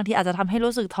นนั้นบางทีอาจจะทำให้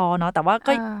รู้สึกท้อเนาะแต่ว่า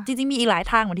ก็จริงๆมีอีกหลาย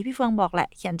ทางเหมือนที่พี่เฟืองบอกแหละ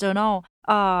เขียน journal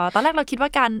ตอนแรกเราคิดว่า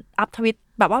การอัพทวิต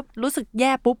แบบว่ารู้สึกแ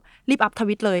ย่ปุ๊บรีบอัพท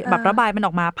วิตเลยแบบระบายมันอ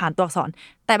อกมาผ่านตัวอักษร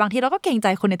แต่บางทีเราก็เกรงใจ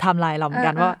คนในไทม์ไลน์เราเหมือน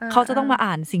กันว่าเขาจะต้องมา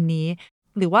อ่านสิ่งนี้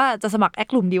หรือว่าจะสมัครแอค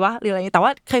กลุ่มดีวะหรืออะไรแต่ว่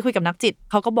าเคยคุยกับนักจิต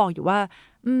เขาก็บอกอยู่ว่า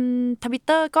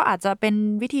Twitter ก็อาจจะเป็น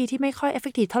วิธีที่ไม่ค่อย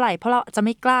effective เท่าไหร่เพราะเราจะไ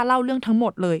ม่กล้าเล่าเรื่องทั้งหม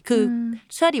ดเลยคือ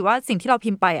เชื่อดิว่าสิ่งที่เรา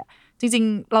พิมพ์ไปอ่ะจริง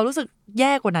ๆเรารู้สึกแ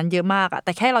ย่กว่านั้นเยอะมากอ่ะแ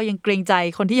ต่แค่เรายังเกรงใจ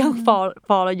คนที่ยัง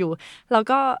follow เราอยู่แล้ว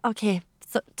ก็โอเค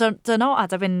journal อาจ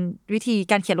จะเป็นวิธี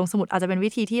การเขียนลงสมุดอาจจะเป็นวิ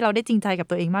ธีที่เราได้จริงใจกับ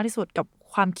ตัวเองมากที่สุดกับ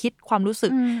ความคิดความรู้สึ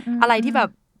กอะไรที่แบบ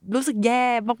รู้สึกแย่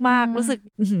มากๆรู้สึก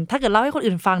ถ้าเกิดเล่าให้คน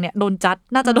อื่นฟังเนี่ยโดนจัด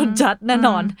น่าจะโดนจัดแน่น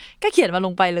อนก็เขียนมาล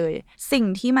งไปเลยสิ่ง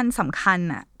ที่มันสำคัญ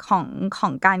อ่ะขอ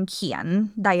งการเขียน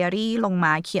ไดอารี่ลงม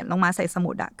าเขียนลงมาใส่ส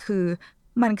มุดอ่ะคือ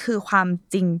มันคือความ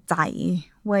จริงใจ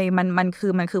เว้ยมัน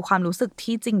คือความรู้สึก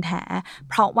ที่จริงแท้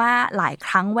เพราะว่าหลายค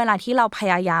รั้งเวลาที่เราพ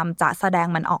ยายามจะแสดง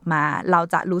มันออกมาเรา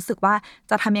จะรู้สึกว่า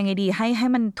จะทำยังไงดีให้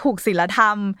มันถูกศีลธรร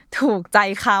มถูกใจ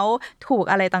เขาถูก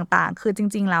อะไรต่างๆคือจ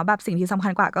ริงๆแล้วแบบสิ่งที่สำคั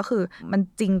ญกว่าก็คือมัน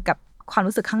จริงกับความ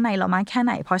รู้สึกข้างในเรามากแค่ไ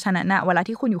หนเพราะฉะนั้นน่ะเวลา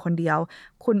ที่คุณอยู่คนเดียว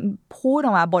คุณพูดอ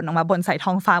อกมาบ่นออกมาบ่นใส่ท้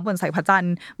องฟ้าบ่นใส่พระจันท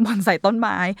ร์บ่นใส่ต้นไ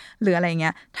ม้หรืออะไรเงี้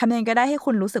ยทำยังไงก็ได้ให้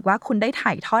คุณรู้สึกว่าคุณได้ถ่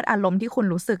ายทอดอารมณ์ที่คุณ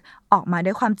รู้สึกออกมาด้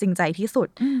วยความจริงใจที่สุด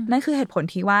นั่นคือเหตุผล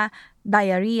ที่ว่าได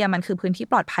อารี่มันคือพื้นที่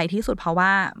ปลอดภัยที่สุดเพราะว่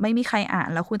าไม่มีใครอ่าน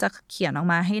แล้วคุณจะเขียนออก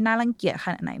มาให้น่ารังเกียจข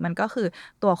นาดไหนมันก็คือ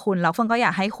ตัวคุณแล้วเฟิงก็อย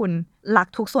ากให้คุณรัก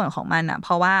ทุกส่วนของมันอ่ะเพ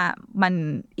ราะว่ามัน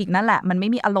อีกนั่นแหละมันไม่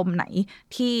มีอารมณ์ไหน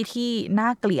ที่น่า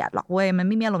เกลียดหรอกเว้ยมันไ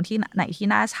ม่มีอารมณ์ที่ไหนที่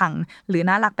น่าชังหรือ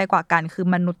น่ารักไปกว่ากันคือ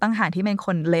มนุษย์ตั้งหากที่เป็นค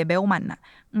นเลเบลมันอ่ะ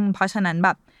เพราะฉะนั้นแบ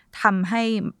บทำให้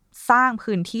สร้าง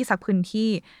พื้นที่สักพื้นที่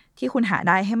ที่คุณหาไ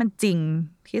ด้ให้มันจริง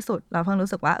ที่สุดเราเพิ่งรู้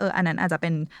สึกว่าอันนั้นอาจจะเป็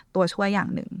นตัวช่วยอย่าง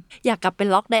หนึ่งอยากกลับไป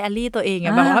ล็อกไดอารี่ตัวเองอ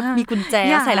ะแบบว่ามีกุญแจ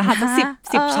ใส่รหัสสัก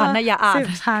10ชั้นนะอย่าอ่าน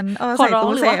10 ชั้นใส่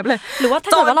ตู้เซฟเลยหรือว่าถ้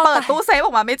าเกิดว่าเราเปิดตู้เซฟอ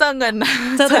อกมาไม่เจอเงิน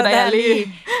เจอไดอารี่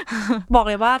บอก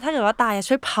เลยว่าถ้าเกิดว่าตาย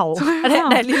ช่วยเผาไดอ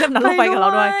ารี่เล่มนั้นลงไปกับเรา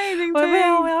ด้วยไม่เ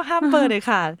อาห้ามเปิดเลย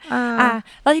ค่ะ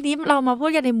แล้วทีนี้เรามาพูด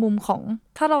กันในมุมของ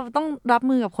ถ้าเราต้องรับ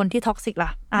มือกับคนที่ท็อกซิกล่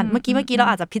ะเมื่อกี้เรา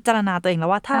อาจจะพิจารณาตัวเองแล้ว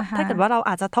ว่าถ้าเกิดว่าเรา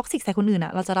อาจจะท็อกซิกใส่คนอื่นอ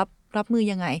ะเราจะรับมือ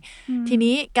ยังไงที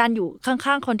นี้การอยู่ข้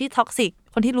างๆคนที่ท็อกซิก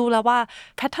คนที่รู้แล้วว่า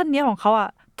แพทเทิร์นนี้ของเขาอะ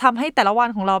ทำให้แต่ละวัน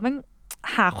ของเราแม่ง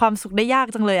หาความสุขได้ยาก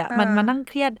จังเลยอะมันมานั่งเ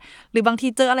ครียดหรือบางที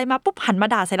เจออะไรมาปุ๊บหันมา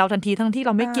ด่าใส่เราทันทีทั้งที่เร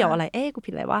าไม่เกี่ยวอะไรกู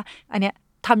ผิดอะไรวะอันเนี้ย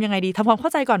ทำยังไงดีทำความเข้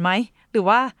าใจก่อนไหมหรือ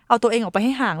ว่าเอาตัวเองออกไปใ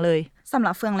ห้ห่างเลยสำห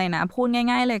รับเฟืองเลยนะพูด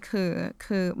ง่ายๆเลย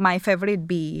คือ my favorite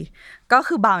B ก็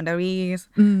คือ boundaries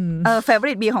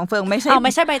favorite B ของเฟืองไม่ใ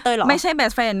ช่ใบเตยหรอไม่ใช่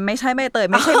best friend ไม่ใช่ใบเตย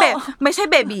ไม่ใช่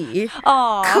เบบี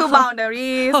คือ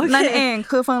boundaries นั่นเอง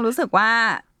คือเฟืองรู้สึกว่า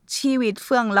ชีวิตเ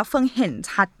ฟืองแล้วเฟืองเห็น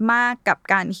ชัดมากกับ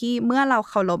การที่เมื่อเรา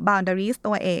เคารพ boundaries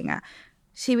ตัวเองอะ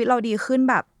ชีวิตเราดีขึ้น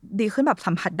แบบ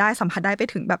สัมผัสได้ไป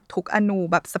ถึงแบบทุกอนู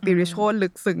แบบ spiritual ลึ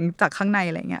กซึ้งจากข้างใน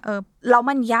อะไรเงี้ยแล้ว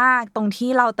มันยากตรงที่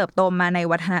เราเติบโตมาใน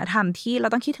วัฒนธรรมที่เรา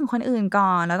ต้องคิดถึงคนอื่นก่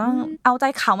อนเราต้องเอาใจ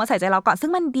เขามาใส่ใจเราก่อนซึ่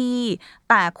งมันดี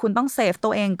แต่คุณต้องเซฟตั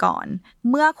วเองก่อน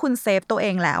เมื่อคุณเซฟตัวเอ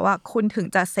งแล้วอ่ะคุณถึง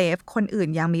จะเซฟคนอื่น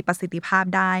อย่างมีประสิทธิภาพ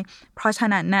ได้เพราะฉะ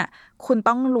นั้นน่ะคุณ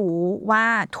ต้องรู้ว่า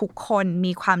ทุกคน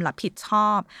มีความรับผิดชอ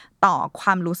บต่อคว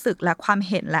ามรู้สึกและความ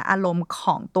เห็นและอารมณ์ข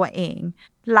องตัวเอง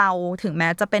เราถึงแม้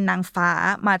จะเป็นนางฟ้า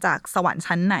มาจากสวรรค์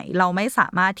ชั้นไหนเราไม่สา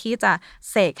มารถที่จะ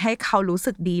เสกให้เขารู้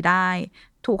สึกดีได้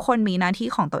ทุกคนมีหน้าที่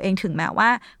ของตัวเองถึงแม้ว่า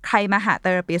ใครมาหาเท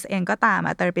อราปิสต์เองก็ตาม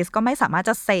เทอราปิสต์ก็ไม่สามารถ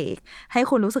จะเสกให้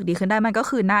คุณรู้สึกดีขึ้นได้มันก็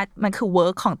คือมันคือเวิ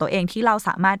ร์กของตัวเองที่เราส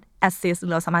ามารถ assist หรื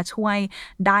อเราสามารถช่วย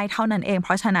ได้เท่านั้นเองเพ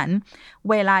ราะฉะนั้น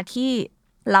เวลาที่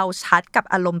เราชัดกับ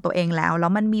อารมณ์ตัวเองแล้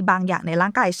วมันมีบางอย่างในร่า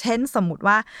งกายเช่นสมมติ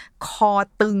ว่าคอ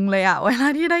ตึงเลยเวลา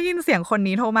ที่ได้ยินเสียงคน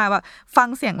นี้โทรมาแบบฟัง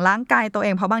เสียงร่างกายตัวเอ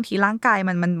งเพราะบางทีร่างกาย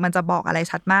มันจะบอกอะไร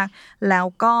ชัดมากแล้ว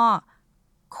ก็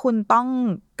คุณต้อง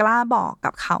กล้าบอก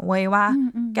กับเขาเว้ยว่า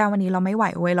แกวันนี้เราไม่ไหว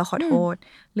เว้ยเราขอโทษ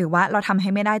หรือว่าเราทำให้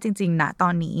ไม่ได้จริงๆนะตอ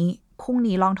นนี้พรุ่ง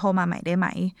นี้ลองโทรมาใหม่ได้ไหม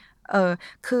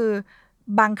คือ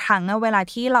บางครั้งเวลา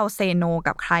ที่เราเซโน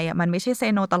กับใครมันไม่ใช่เซ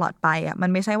โนตลอดไปมัน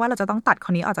ไม่ใช่ว่าเราจะต้องตัดค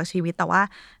นนี้ออกจากชีวิตแต่ว่า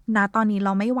ณตอนนี้เร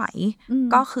าไม่ไหว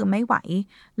ก็คือไม่ไหว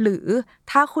หรือ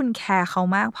ถ้าคุณแคร์เขา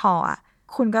มากพอ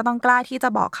คุณก็ต้องกล้าที่จะ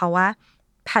บอกเขาว่า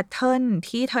แพทเทิร์น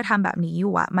ที่เธอทำแบบนี้อ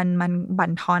ยู่มันบั่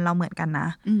นทอนเราเหมือนกันนะ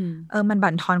มัน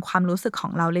บั่นทอนความรู้สึกขอ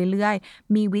งเราเรื่อย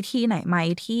ๆมีวิธีไหนไหม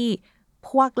ที่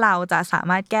พวกเราจะสา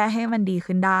มารถแก้ให้มันดี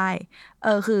ขึ้นได้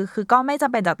คือก็ไม่จ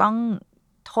ำเป็นจะต้อง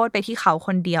โทษไปที่เขาค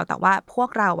นเดียวแต่ว่าพวก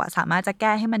เราสามารถจะแ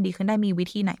ก้ให้มันดีขึ้นได้มีวิ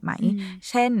ธีไหนไหม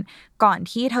เช่นก่อน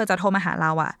ที่เธอจะโทรมาหาเร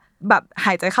าแบบห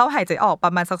ายใจเข้าหายใจออกปร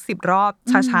ะมาณสัก10 รอบ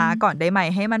ช้าๆก่อนได้ไหม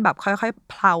ให้มันแบบค่อยๆ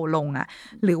เพลาลง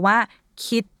หรือว่า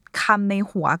คิดคำใน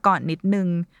หัวก่อนนิดนึง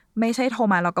ไม่ใช่โทร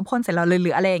มาเราก็พ่นเสร็จแล้วเลยห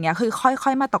รืออะไรอย่างเงี้ยคือค่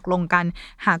อยๆมาตกลงกัน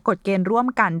หากฎเกณฑ์ร่วม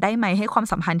กันได้ไหมให้ความ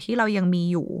สัมพันธ์ที่เรายังมี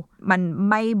อยู่มัน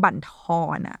ไม่บั่นทอ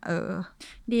น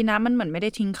ดีนะมันเหมือนไม่ได้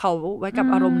ทิ้งเขาไว้กับ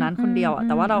อารมณ์นั้นคนเดียวแ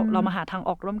ต่ว่าเรามาหาทางอ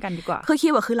อกร่วมกันดีกว่าคือคี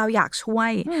ย์เวิร์ดคือเราอยากช่ว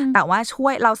ยแต่ว่า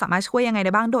เราสามารถช่วยยังไงไ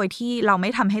ด้บ้างโดยที่เราไม่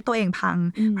ทำให้ตัวเองพัง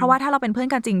เพราะว่าถ้าเราเป็นเพื่อน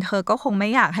กันจริงเธอก็คงไม่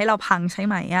อยากให้เราพังใช่ไ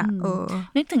หม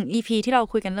นึกถึง EP ที่เรา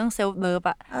คุยกันเรื่อง self love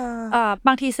บ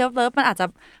างที self love มันอาจจะ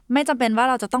ไม่จำเป็นว่า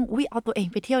เราจะต้องเอาตัวเอง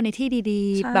ไปเที่ยวในที่ดี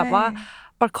ๆแบบว่า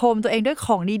ประโคมตัวเองด้วยข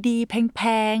องดีๆแพ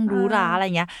งๆหรูหราอะไร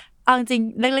เงี้ยเอาจริง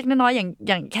เล็กๆน้อยๆอ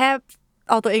ย่างแค่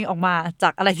เอาตัวเองออกมาจา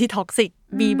กอะไรที่ท็อกซิก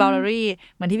มีบาวเดอรี่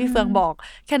เหมือนที่พี่เฟืองบอก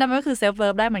แค่นั้นมันก็คือเซลฟ์เลิ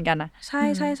ฟได้เหมือนกันนะใช่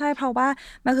ใช่ใช่เพราะว่า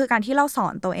มันคือการที่เราสอ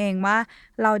นตัวเองว่า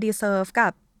เราดีเซิร์ฟกั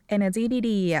บ energy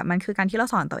ดีๆมันคือการที่เรา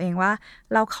สอนตัวเองว่า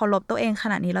เราเคารพตัวเองข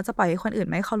นาดนี้เราจะปล่อยให้คนอื่น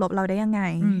ไม่เคารพเราได้ยังไง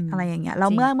อะไรอย่างเงี้ยเรา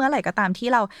เมื่อไหร่ก็ตามที่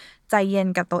เราใจเย็น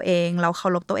กับตัวเองเราเคา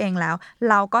รพตัวเองแล้ว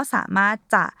เราก็สามารถ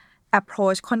จะ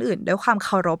approach คนอื่นด้วยความเค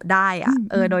ารพได้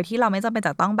โดยที่เราไม่จำเป็น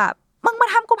จะต้องแบบมึงมา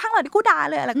ทำกูพังเหรอที่กูด่า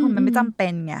เลยอะไรมันไม่จำเป็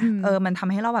นไงมันท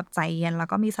ำให้เราแบบใจเย็นแล้ว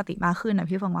ก็มีสติมากขึ้นนะ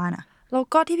พี่เฟิงว่านะแล้ว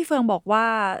ก็ที่พี่เฟิงบอกว่า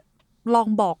ลอง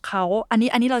บอกเขาอัน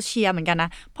นี้เราเชียร์เหมือนกันนะ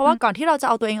เพราะว่าก่อนที่เราจะเ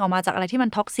อาตัวเองออกมาจากอะไรที่มัน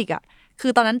ท็อกซิกคื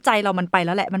อตอนนั้นใจเรามันไปแ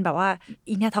ล้วแหละมันแบบว่า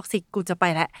อีเนี่ยท็อกซิกกูจะไป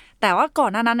แล้วแต่ว่าก่อ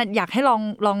นหน้านั้นอยากให้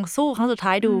ลองสู้ครั้งสุดท้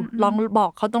ายดูลองบอ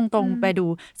กเขาตรงๆไปดู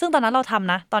ซึ่งตอนนั้นเราท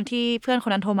ำนะตอนที่เพื่อนค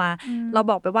นนั้นโทรมาเรา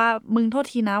บอกไปว่ามึงโทษ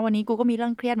ทีนะวันนี้กูก็มีเรื่อ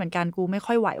งเครียดเหมือนกันกูไม่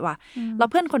ค่อยไหวว่ะแล้ว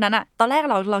เพื่อนคนนั้นตอนแรก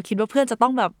เราคิดว่าเพื่อนจะต้อ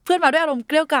งแบบเพื่อนมาด้วยอารมณ์เ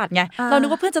กรี้ยวกราดไงเรานึก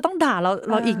ว่าเพื่อนจะต้องด่า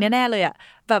เราอีกแน่ๆเลย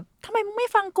แบบทำไมมึงไม่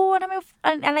ฟังกูทำไม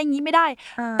อะไรอย่างงี้ไม่ได้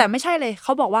แต่ไม่ใช่เลยเข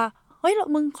าบอกว่าเฮ้ย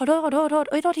มึงขอโทษ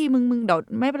โทษทีมึงเดี๋ยว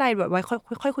ไม่เป็นไรแบบไว้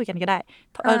ค่อยคุยกันก็ได้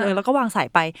แล้วก็วางสาย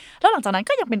ไปแล้วหลังจากนั้น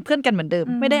ก็ยังเป็นเพื่อนกันเหมือนเดิม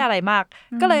ไม่ได้อะไรมาก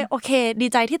ก็เลยโอเคดี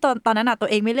ใจที่ตอนนั้นตัว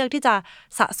เองไม่เลือกที่จะ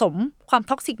สะสมความ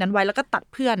ท็อกซิกนั้นไว้แล้วก็ตัด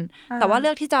เพื่อนแต่ว่าเลื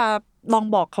อกที่จะลอง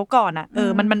บอกเขาก่อน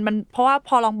มันเพราะว่าพ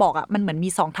อลองบอกมันเหมือนมี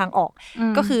2ทางออก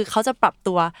ก็คือเขาจะปรับ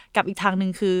ตัวกับอีกทางนึ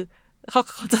งคือ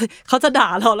เขาจะด่า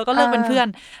เราแล้วก็เลิกเป็นเพื่อน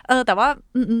แต่ว่า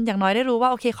อย่างน้อยได้รู้ว่า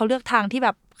โอเคเขาเลือกทางที่แบ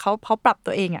บเขาปรับ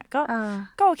ตัวเอง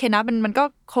ก็โอเคนะมันก็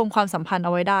คงความสัมพันธ์เอ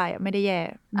าไว้ได้ไม่ได้แย่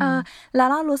แล้ว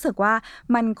เรารู้สึกว่า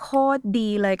มันโคตรดี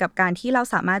เลยกับการที่เรา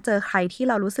สามารถเจอใครที่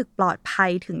เรารู้สึกปลอดภัย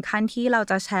ถึงขั้นที่เรา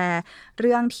จะแชร์เ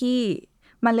รื่องที่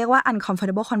มันเรียกว่า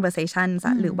uncomfortable conversations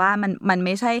หรือว่ามันไ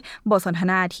ม่ใช่บทสนท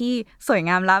นาที่สวย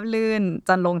งามราบรื่นจ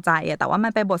นลงใจแต่ว่ามั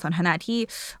นเป็นบทสนทนาที่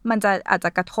มันจะอาจจะ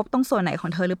กระทบตรงส่วนไหนขอ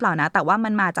งเธอหรือเปล่านะแต่ว่ามั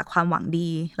นมาจากความหวังดี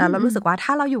แล้วเรารู้สึกว่าถ้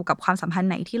าเราอยู่กับความสัมพันธ์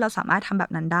ไหนที่เราสามารถทำแบ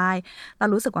บนั้นได้เรา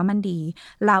รู้สึกว่ามันดี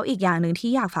แล้วอีกอย่างนึง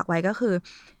ที่อยากฝากไว้ก็คือ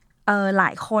หลา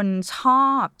ยคนชอ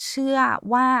บเชื่อ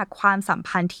ว่าความสัม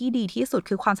พันธ์ที่ดีที่สุด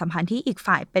คือความสัมพันธ์ที่อีก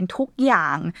ฝ่ายเป็นทุกอย่า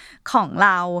งของเร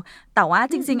าแต่ว่า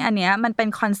จริงๆอันเนี้ยมันเป็น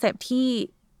คอนเซปต์ที่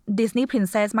ดิสนีย์พริน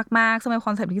เซสมากๆซึ่งเป็นค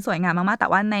อนเซปต์ที่สวยงามมากๆแต่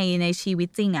ว่าในชีวิต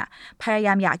จริงพยาย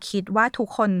ามอย่าคิดว่าทุก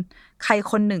คนใคร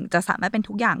คนหนึ่งจะสามารถเป็น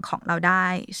ทุกอย่างของเราได้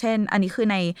เช่นอันนี้คือ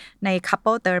ใน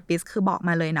couple therapist คือบอกม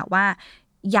าเลยนะว่า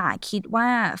อย่าคิดว่า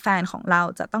แฟนของเรา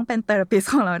จะต้องเป็นเทอราปิส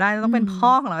ต์ของเราได้จะต้องเป็นพ่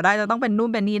อของเราได้จะต้องเป็นนู่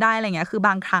นเป็นนี่ได้อะไรเงี้ยคือบ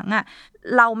างครั้ง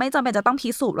เราไม่จำเป็นจะต้องพิ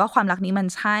สูจน์ว่าความรักนี้มัน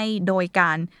ใช่โดยก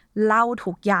ารเล่า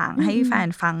ทุกอย่างให้แฟน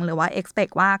ฟังหรือว่า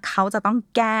expect ว่าเขาจะต้อง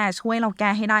แก้ช่วยเราแก้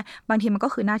ให้ได้บางทีมันก็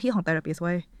คือหน้าที่ของเทอราปิสต์เ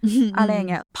ว้ยอะไรอย่าง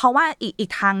เงี้ยเพราะว่าอีก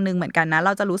ทางนึงเหมือนกันนะเร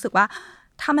าจะรู้สึกว่า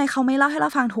ทำไมเขาไม่เล่าให้เรา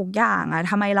ฟังทุกอย่างอะ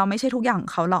ทำไมเราไม่ใช่ทุกอย่างขอ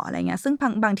งเขาหรออะไรเงี้ยซึ่ง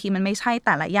บางทีมันไม่ใช่แ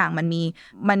ต่ละอย่างมั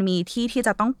นมีที่จ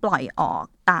ะต้องปล่อยออก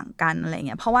ต่างกันอะไรเ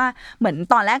งี้ยเพราะว่าเหมือน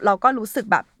ตอนแรกเราก็รู้สึก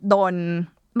แบบโดน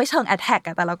ไม่เชิง attack อ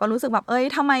ะแต่เราก็รู้สึกแบบ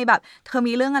ทำไมแบบเธอ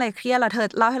มีเรื่องอะไรเครียดแล้วเธอ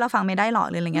เล่าให้เราฟังไม่ได้หรออ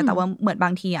ะไรเงี้ยแต่ว่าเหมือนบา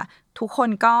งทีอะทุกคน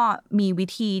ก็มีวิ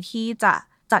ธีที่จะ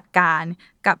จัดการ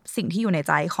กับสิ่งที่อยู่ในใ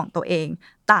จของตัวเอง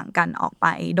ต่างกันออกไป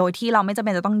โดยที่เราไม่จำเ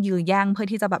ป็นจะต้องยื้อแย่งเพื่อ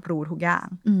ที่จะแบบรู้ทุกอย่าง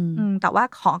แต่ว่า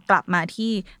ขอกลับมา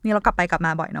ที่นี่เรากลับไปกลับม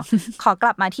าบ่อยเนาะ ขอก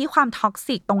ลับมาที่ความท็อก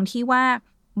ซิกตรงที่ว่า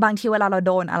บางทีเวลาเรา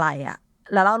โดนอะไรอะ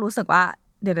แล้วเรารู้สึกว่า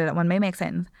เดี๋ยวมันไม่ make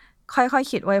sense ค่อย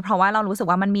ๆคิดไว้เพราะว่าเรารู้สึก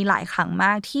ว่ามันมีหลายครั้งม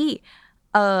ากที่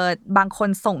บางคน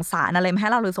ส่งสารอะไรมาให้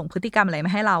เราหรือส่งพฤติกรรมอะไรม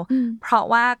าให้เราเพราะ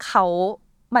ว่า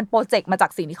มันโปรเจกต์มาจา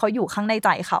กสิ่งที่เขาอยู่ข้างในใจ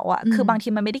เขาอะคือบางที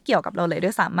มันไม่ได้เกี่ยวกับเราเลยด้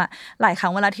วยซ้ำอะหลายครั้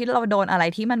งเวลาที่เราโดนอะไร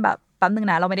ที่มันแบบแป๊บนึง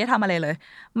นะเราไม่ได้ทำอะไรเลย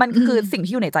มันคือสิ่ง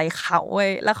ที่อยู่ในใจเขาเว้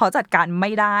ยแล้วเขาจัดการไ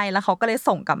ม่ได้แล้วเขาก็เลย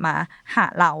ส่งกลับมาหา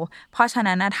เราเพราะฉะ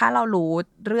นั้นนะถ้าเรารู้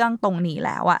เรื่องตรงนี้แ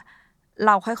ล้วอะเ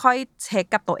ราค่อยๆเช็ค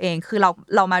กับตัวเองคือ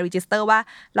เรามารีจิสเตอร์ว่า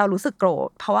เรารู้สึกโกรธ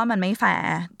เพราะว่ามันไม่แฟ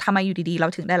ร์ทำไมอยู่ดีๆเรา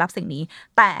ถึงได้รับสิ่งนี้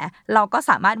แต่เราก็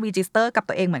สามารถรีจิสเตอร์กับ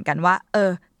ตัวเองเหมือนกันว่า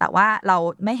แต่ว่าเรา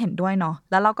ไม่เห็นด้วยเนาะ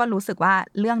แล้วเราก็รู้สึกว่า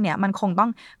เรื่องเนี้ยมันคง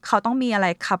เขาต้องมีอะไร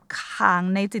คับค้าง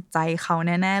ในจิตใจเขา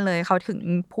แน่ๆเลยเขาถึง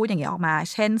พูดอย่างนี้ออกมา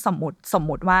เช่นสม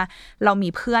มติว่าเรามี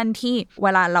เพื่อนที่เว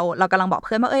ลาเรากำลังบอกเ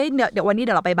พื่อนว่าเดี๋ยววันนี้เ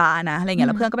ดี๋ยวเราไปบาร์นะอะไรเงี้ย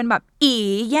แล้วเพื่อนก็เป็นแบบ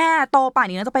แย่โตป่าน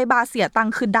นี้เราจะไปบาร์เสียตัง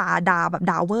ค์คือด่าแบบ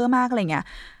ด่าเวอร์มากอะไรเงี้ย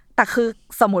แต่คือ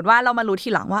สมมติว่าเรามารู้ที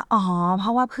หลังว่าเพร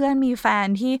าะว่าเพื่อนมีแฟน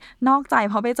ที่นอกใจ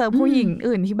เพราะไปเจอผู้หญิง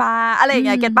อื่นที่บาร์อะไรอย่างเ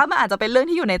งี้ยเก็ตป่ะมันอาจจะเป็นเรื่อง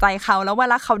ที่อยู่ในใจเขาแล้วเว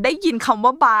ลาเขาได้ยินคำว่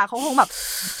าบาร์เขาคงแบบ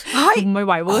เฮ้ยไม่ไ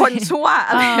หวเว้ยคนชั่ว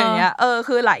อะไรอย่างเงี้ย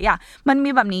คือหลายอย่างมันมี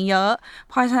แบบนี้เยอะ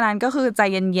เพราะฉะนั้นก็คือใจ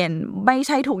เย็นๆไม่ใ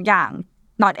ช่ทุกอย่าง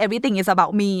not everything is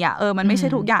about me อ่ะมันไม่ใช่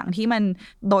ทุกอย่างที่มัน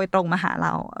โดยตรงมาหาเร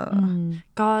า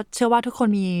ก็เชื่อว่าทุกคน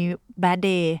มี bad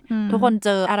day ทุกคนเจ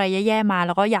ออะไรแย่ๆมาแ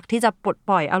ล้วก็อยากที่จะปลดป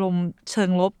ล่อยอารมณ์เชิ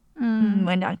งลบเห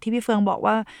มือนอย่างที่พี่เฟืองบอก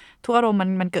ว่าทุกอารมณ์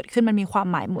มันเกิดขึ้นมันมีความ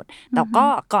หมายหมดแต่ก็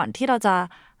ก่อนที่เราจะ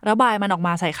ระบายมันออกม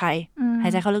าใส่ใครหา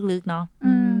ยใจเข้าลึกๆเนาะ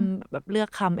แบบเลือก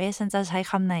คำฉันจะใช้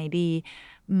คำไหนดี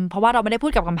เพราะว่าเราไม่ได้พู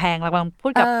ดกับกำแพงเรากำลังพู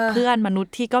ดกับเพื่อนมนุษ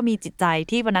ย์ที่ก็มีจิตใจ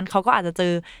ที่วันนั้นเขาก็อาจจะเจ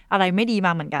ออะไรไม่ดีม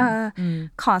าเหมือนกัน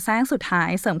ขอแซงสุดท้าย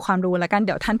เสริมความรู้แล้วกันเ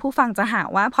ดี๋ยวท่านผู้ฟังจะหา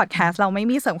ว่าพอดแคสต์เราไม่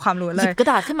มีเสริมความรู้เลยหยิบกระ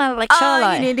ดาษขึ้นมาเลคเชอร์เล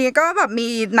ยดีๆก็แบบมี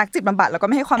นักจิตบำบัดแล้วก็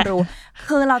ไม่ให้ความรู้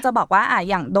คือเราจะบอกว่า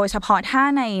อย่างโดยเฉพาะถ้า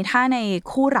ใน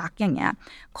คู่รักอย่างเงี้ย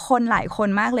คนหลายคน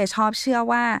มากเลยชอบเชื่อ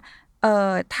ว่า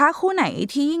ถ้าคู่ไหน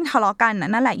ที่ยิ่งทะเลาะกัน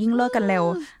นั่นแหละยิ่งเลิกกันเร็ว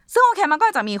ซึ่งโอเคมันก็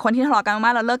จะมีคนที่ทะเลาะกันม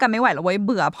ากแล้วเลิกกันไม่ไหวแล้วเว้ยเ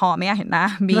บื่อพอไม่อยากเห็นหน้า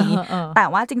บีแต่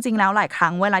ว่าจริงๆแล้วหลายครั้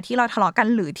งเวลาที่เราทะเลาะกัน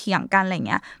หรือเถียงกันอะไรเ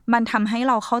งี้ยมันทำให้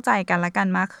เราเข้าใจกันและกัน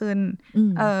มากขึ้น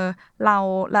เร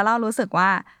ารู้สึกว่า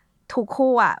ทุก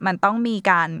คู่อ่ะมันต้องมี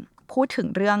การพูดถึง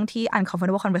เรื่องที่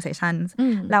uncomfortable conversations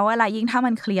แล้วเวลายิ่งถ้า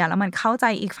มันเคลียร์แล้วมันเข้าใจ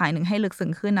อีกฝ่ายหนึ่งให้ลึกซึ้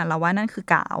งขึ้นนะเราว่านั่นคือ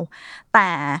กาวแต่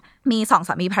มีสองส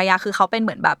ามีภรรยาคือเขาเป็นเ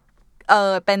หมือนแบบ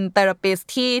เป็นเทอราปิสต์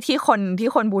ที่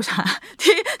คนบูชา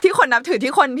ที่คนนับถือ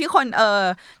ที่คนเ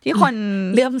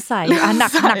ลื่อมใสหนั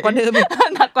กกว่าเดิม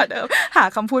หนักกว่าเดิมหา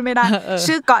คำพูดไม่ได้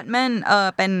ชื่อกอตแมน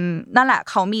เป็นนั่นแหละ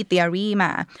เขามี theory ม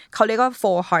าเขาเรียกว่า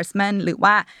four horsemen หรือ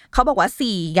ว่าเขาบอกว่า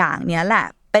4อย่างเนี้ยแหละ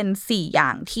เป็น4อย่า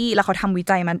งที่แล้วเขาทำวิ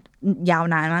จัยมายาว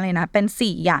นานมากเลยนะเป็น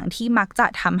4อย่างที่มักจะ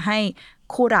ทำให้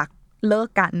คู่รักเลิก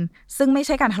กันซึ่งไม่ใ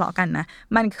ช่การทะเลาะกันนะ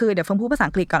มันคือเดี๋ยวเฟิร์นพูดภาษา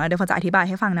อังกฤษก่อนแล้วเดี๋ยวเฟิร์นจะอธิบาย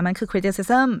ให้ฟังนะมันคือ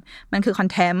criticism มันคือ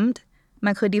contempt มั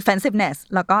นคือ defensiveness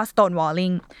แล้วก็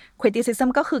stonewalling criticism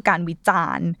ก็คือการวิจา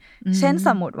รณ์เช่นส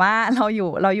มมติว่าเรา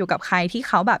อยู่กับใครที่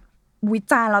เขาแบบวิ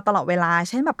จารณ์เราตลอดเวลา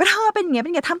เช่นแบบก็เธอเป็นอย่างเงี้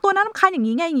ยทำตัวน่ารำคาญอย่าง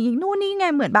งี้ไงอย่างงี้นู่นนี่ไง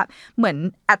เหมือน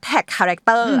attack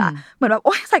character อะเหมือนแบบโ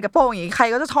อ๊ยใส่กระโปรงอย่างงี้ใคร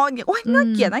ก็จะชอบอย่างงี้โอ๊ยน่า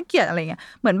เกลียดอะไรเงี้ย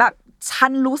เหมือนแบบฉั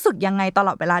นรู้สึกยังไงตล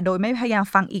อดเวลาโดยไม่พยายาม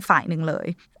ฟังอีกฝ่ายนึงเลย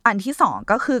อันที่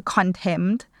2ก็คือ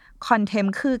contempt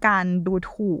คือการดู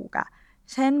ถูกอ่ะ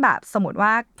เช่นแบบสมมติว่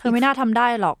าเธอไม่น่าทำได้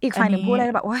หรอกอีกฝ่ายนึงพูดอะไร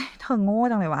แบบโอ๊ยเธอโง่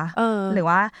จังเลยวะหรือ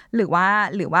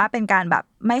ว่าเป็นการแบบ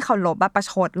ไม่เคารพแบบประ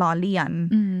ชดล้อเลียน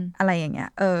อะไรอย่างเงี้ย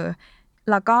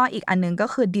แล้วก็อีกอันนึงก็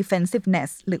คือ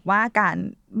defensiveness หรือว่าการ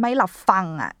ไม่รับฟัง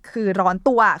อ่ะคือร้อน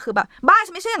ตัวคือแบบบ้า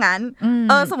ฉันไม่ใช่อย่างนั้น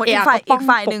สมมติอีกฝ่า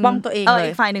ยนึง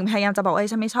อีกฝ่ายนึงพยายามจะบอก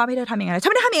ฉันไม่ชอบให้เธอทำอย่างนั้นฉัน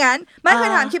ไม่ได้ทำอย่างนั้นไม่เคย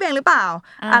ทำคิดเองหรือเปล่า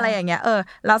อะไรอย่างเงี้ย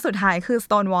แล้วสุดท้ายคือ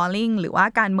stonewalling หรือว่า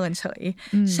การเมินเฉย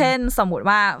เช่นสมมติ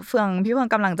ว่าพี่เฟือง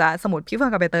กำลังจะสมมติพี่เฟือ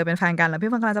งกับใบเตยเป็นแฟนกันแล้วพี่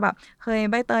เฟืองกำลังจะแบบเฮ้ย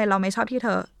ใบเตยเราไม่ชอบที่เธ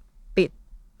อปิด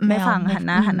ไม่ฟังหันห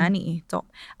น้าหนีจบ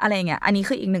อะไรเงี้ยอันนี้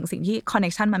คืออีกหนึ่งสิ่งที่คอนเน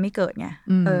คชันมันไม่เกิดไง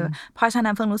เพราะฉะ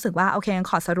นั้นเฟิงรู้สึกว่าโอเค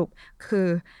ขอสรุปคือ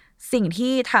สิ่ง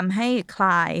ที่ทำให้คล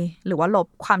ายหรือว่าลบ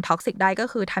ความท็อกซิกได้ก็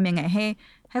คือทำยังไง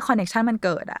ให้คอนเนคชันมันเ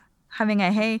กิดอะทำยังไง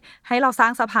ให้เราสร้า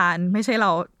งสะพานไม่ใช่เร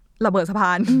า ระเบิดสะพ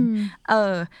าน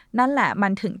นั่นแหละมั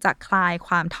นถึงจะคลายค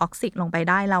วามท็อกซิกลงไป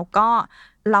ได้แล้วก็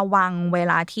ระวังเว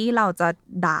ลาที่เราจะ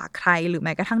ด่าใครหรือแ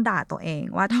ม้กระทั่งด่าตัวเอง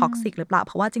ว่าท็อกซิกหรือเปล่าเ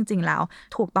พราะว่าจริงๆแล้ว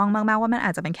ถูกต้องมากๆว่ามันอ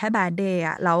าจจะเป็นแค่แบดเดย์อ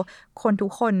ะแล้วคนทุ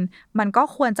กคนมันก็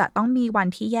ควรจะต้องมีวัน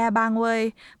ที่แย่บ้างเว้ย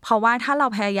เพราะว่าถ้าเรา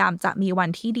พยายามจะมีวัน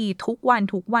ที่ดีทุกวัน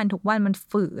มัน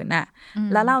ฝืนอะ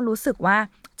แล้วเรารู้สึกว่า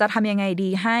จะทำยังไงดี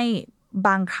ให้บ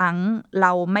างครั้งเร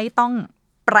าไม่ต้อง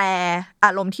แปรอ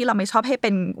ารมณ์ที่เราไม่ชอบให้เป็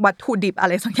นวัตถุดิบอะ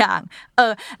ไรสักอย่าง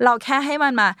เราแค่ให้มั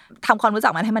นมาทำความรู้จั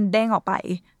กมันให้มันเด้งออกไป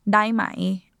ได้ไหม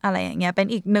อะไรอย่างเงี้ยเป็น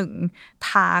อีก1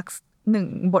 task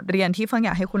 1 บทเรียนที่เฟื่องอย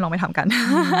ากให้คุณลองไปทำกัน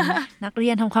นักเรี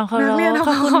ยนทำความเคารพข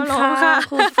อบคุณค่ะ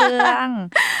ครูเฟื่อง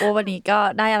วันนี้ก็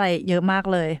ได้อะไรเยอะมาก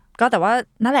เลยก็แต่ว่า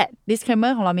นั่นแหละ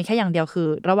disclaimer ของเรามีแค่อย่างเดียวคือ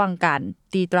ระวังการ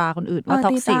ตีตราคนอื่นว่า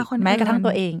toxic แม้กระทั่งตั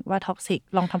วเองว่า toxic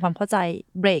ลองทำความเข้าใจ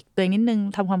เบรกตัวเองนิดนึง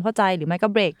ทำความเข้าใจหรือไม่ก็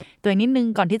เบรกตัวเองนิดนึง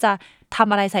ก่อนที่จะท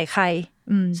ำอะไรใส่ใคร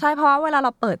ใช่เพราะว่าเวลาเร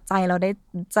าเปิดใจเรา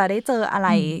จะได้เจออะไร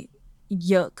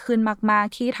เยอะขึ้นมาก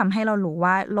ๆที่ทำให้เรารู้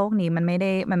ว่าโลกนี้มันไม่ไ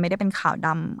ด้เป็นขาวด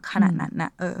ำขนาดนั้นน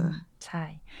ะใช่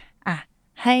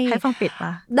ให้ฟังปิดป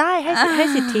ะได้ให้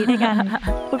สิทธิในการ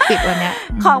พูดปิดวันเนี้ย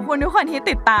ขอบคุณทุกคนที่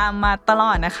ติดตามมาตล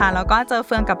อดนะคะแล้วก็เจอเ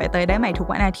ฟืองกับใบเตยได้ใหม่ทุก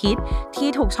วันอาทิตย์ที่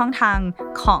ทุกช่องทาง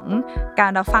ของกา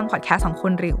รรับฟังพอดแคสต์ของคุ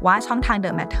ณหรือว่าช่องทาง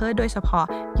The Matter โดยเฉพาะ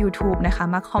YouTube นะคะ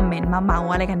มาคอมเมนต์มาเมา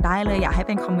อะไรกันได้เลยอยากให้เ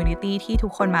ป็นคอมมูนิตี้ที่ทุ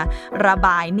กคนมาระบ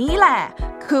ายนี่แหละ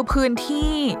คือพื้น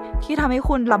ที่ที่ทำให้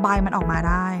คุณระบายมันออกมา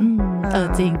ได้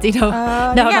จริงๆ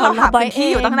เดี๋ยวเราหาพื้นที่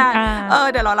อยู่ตั้งนาน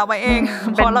เดี๋ยวเราระบายเอง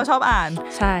เพราะเราชอบอ่าน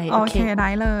ใช่โอเคได้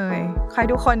เลยใคร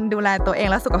ทุกคนดูแลตัวเอง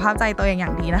และสุขภาพใจตัวเองอย่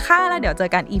างดีนะคะแล้วเดี๋ยวเจอ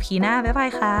กัน EP หน้าบ๊ายบาย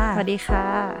ค่ะสวัสดีค่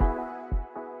ะ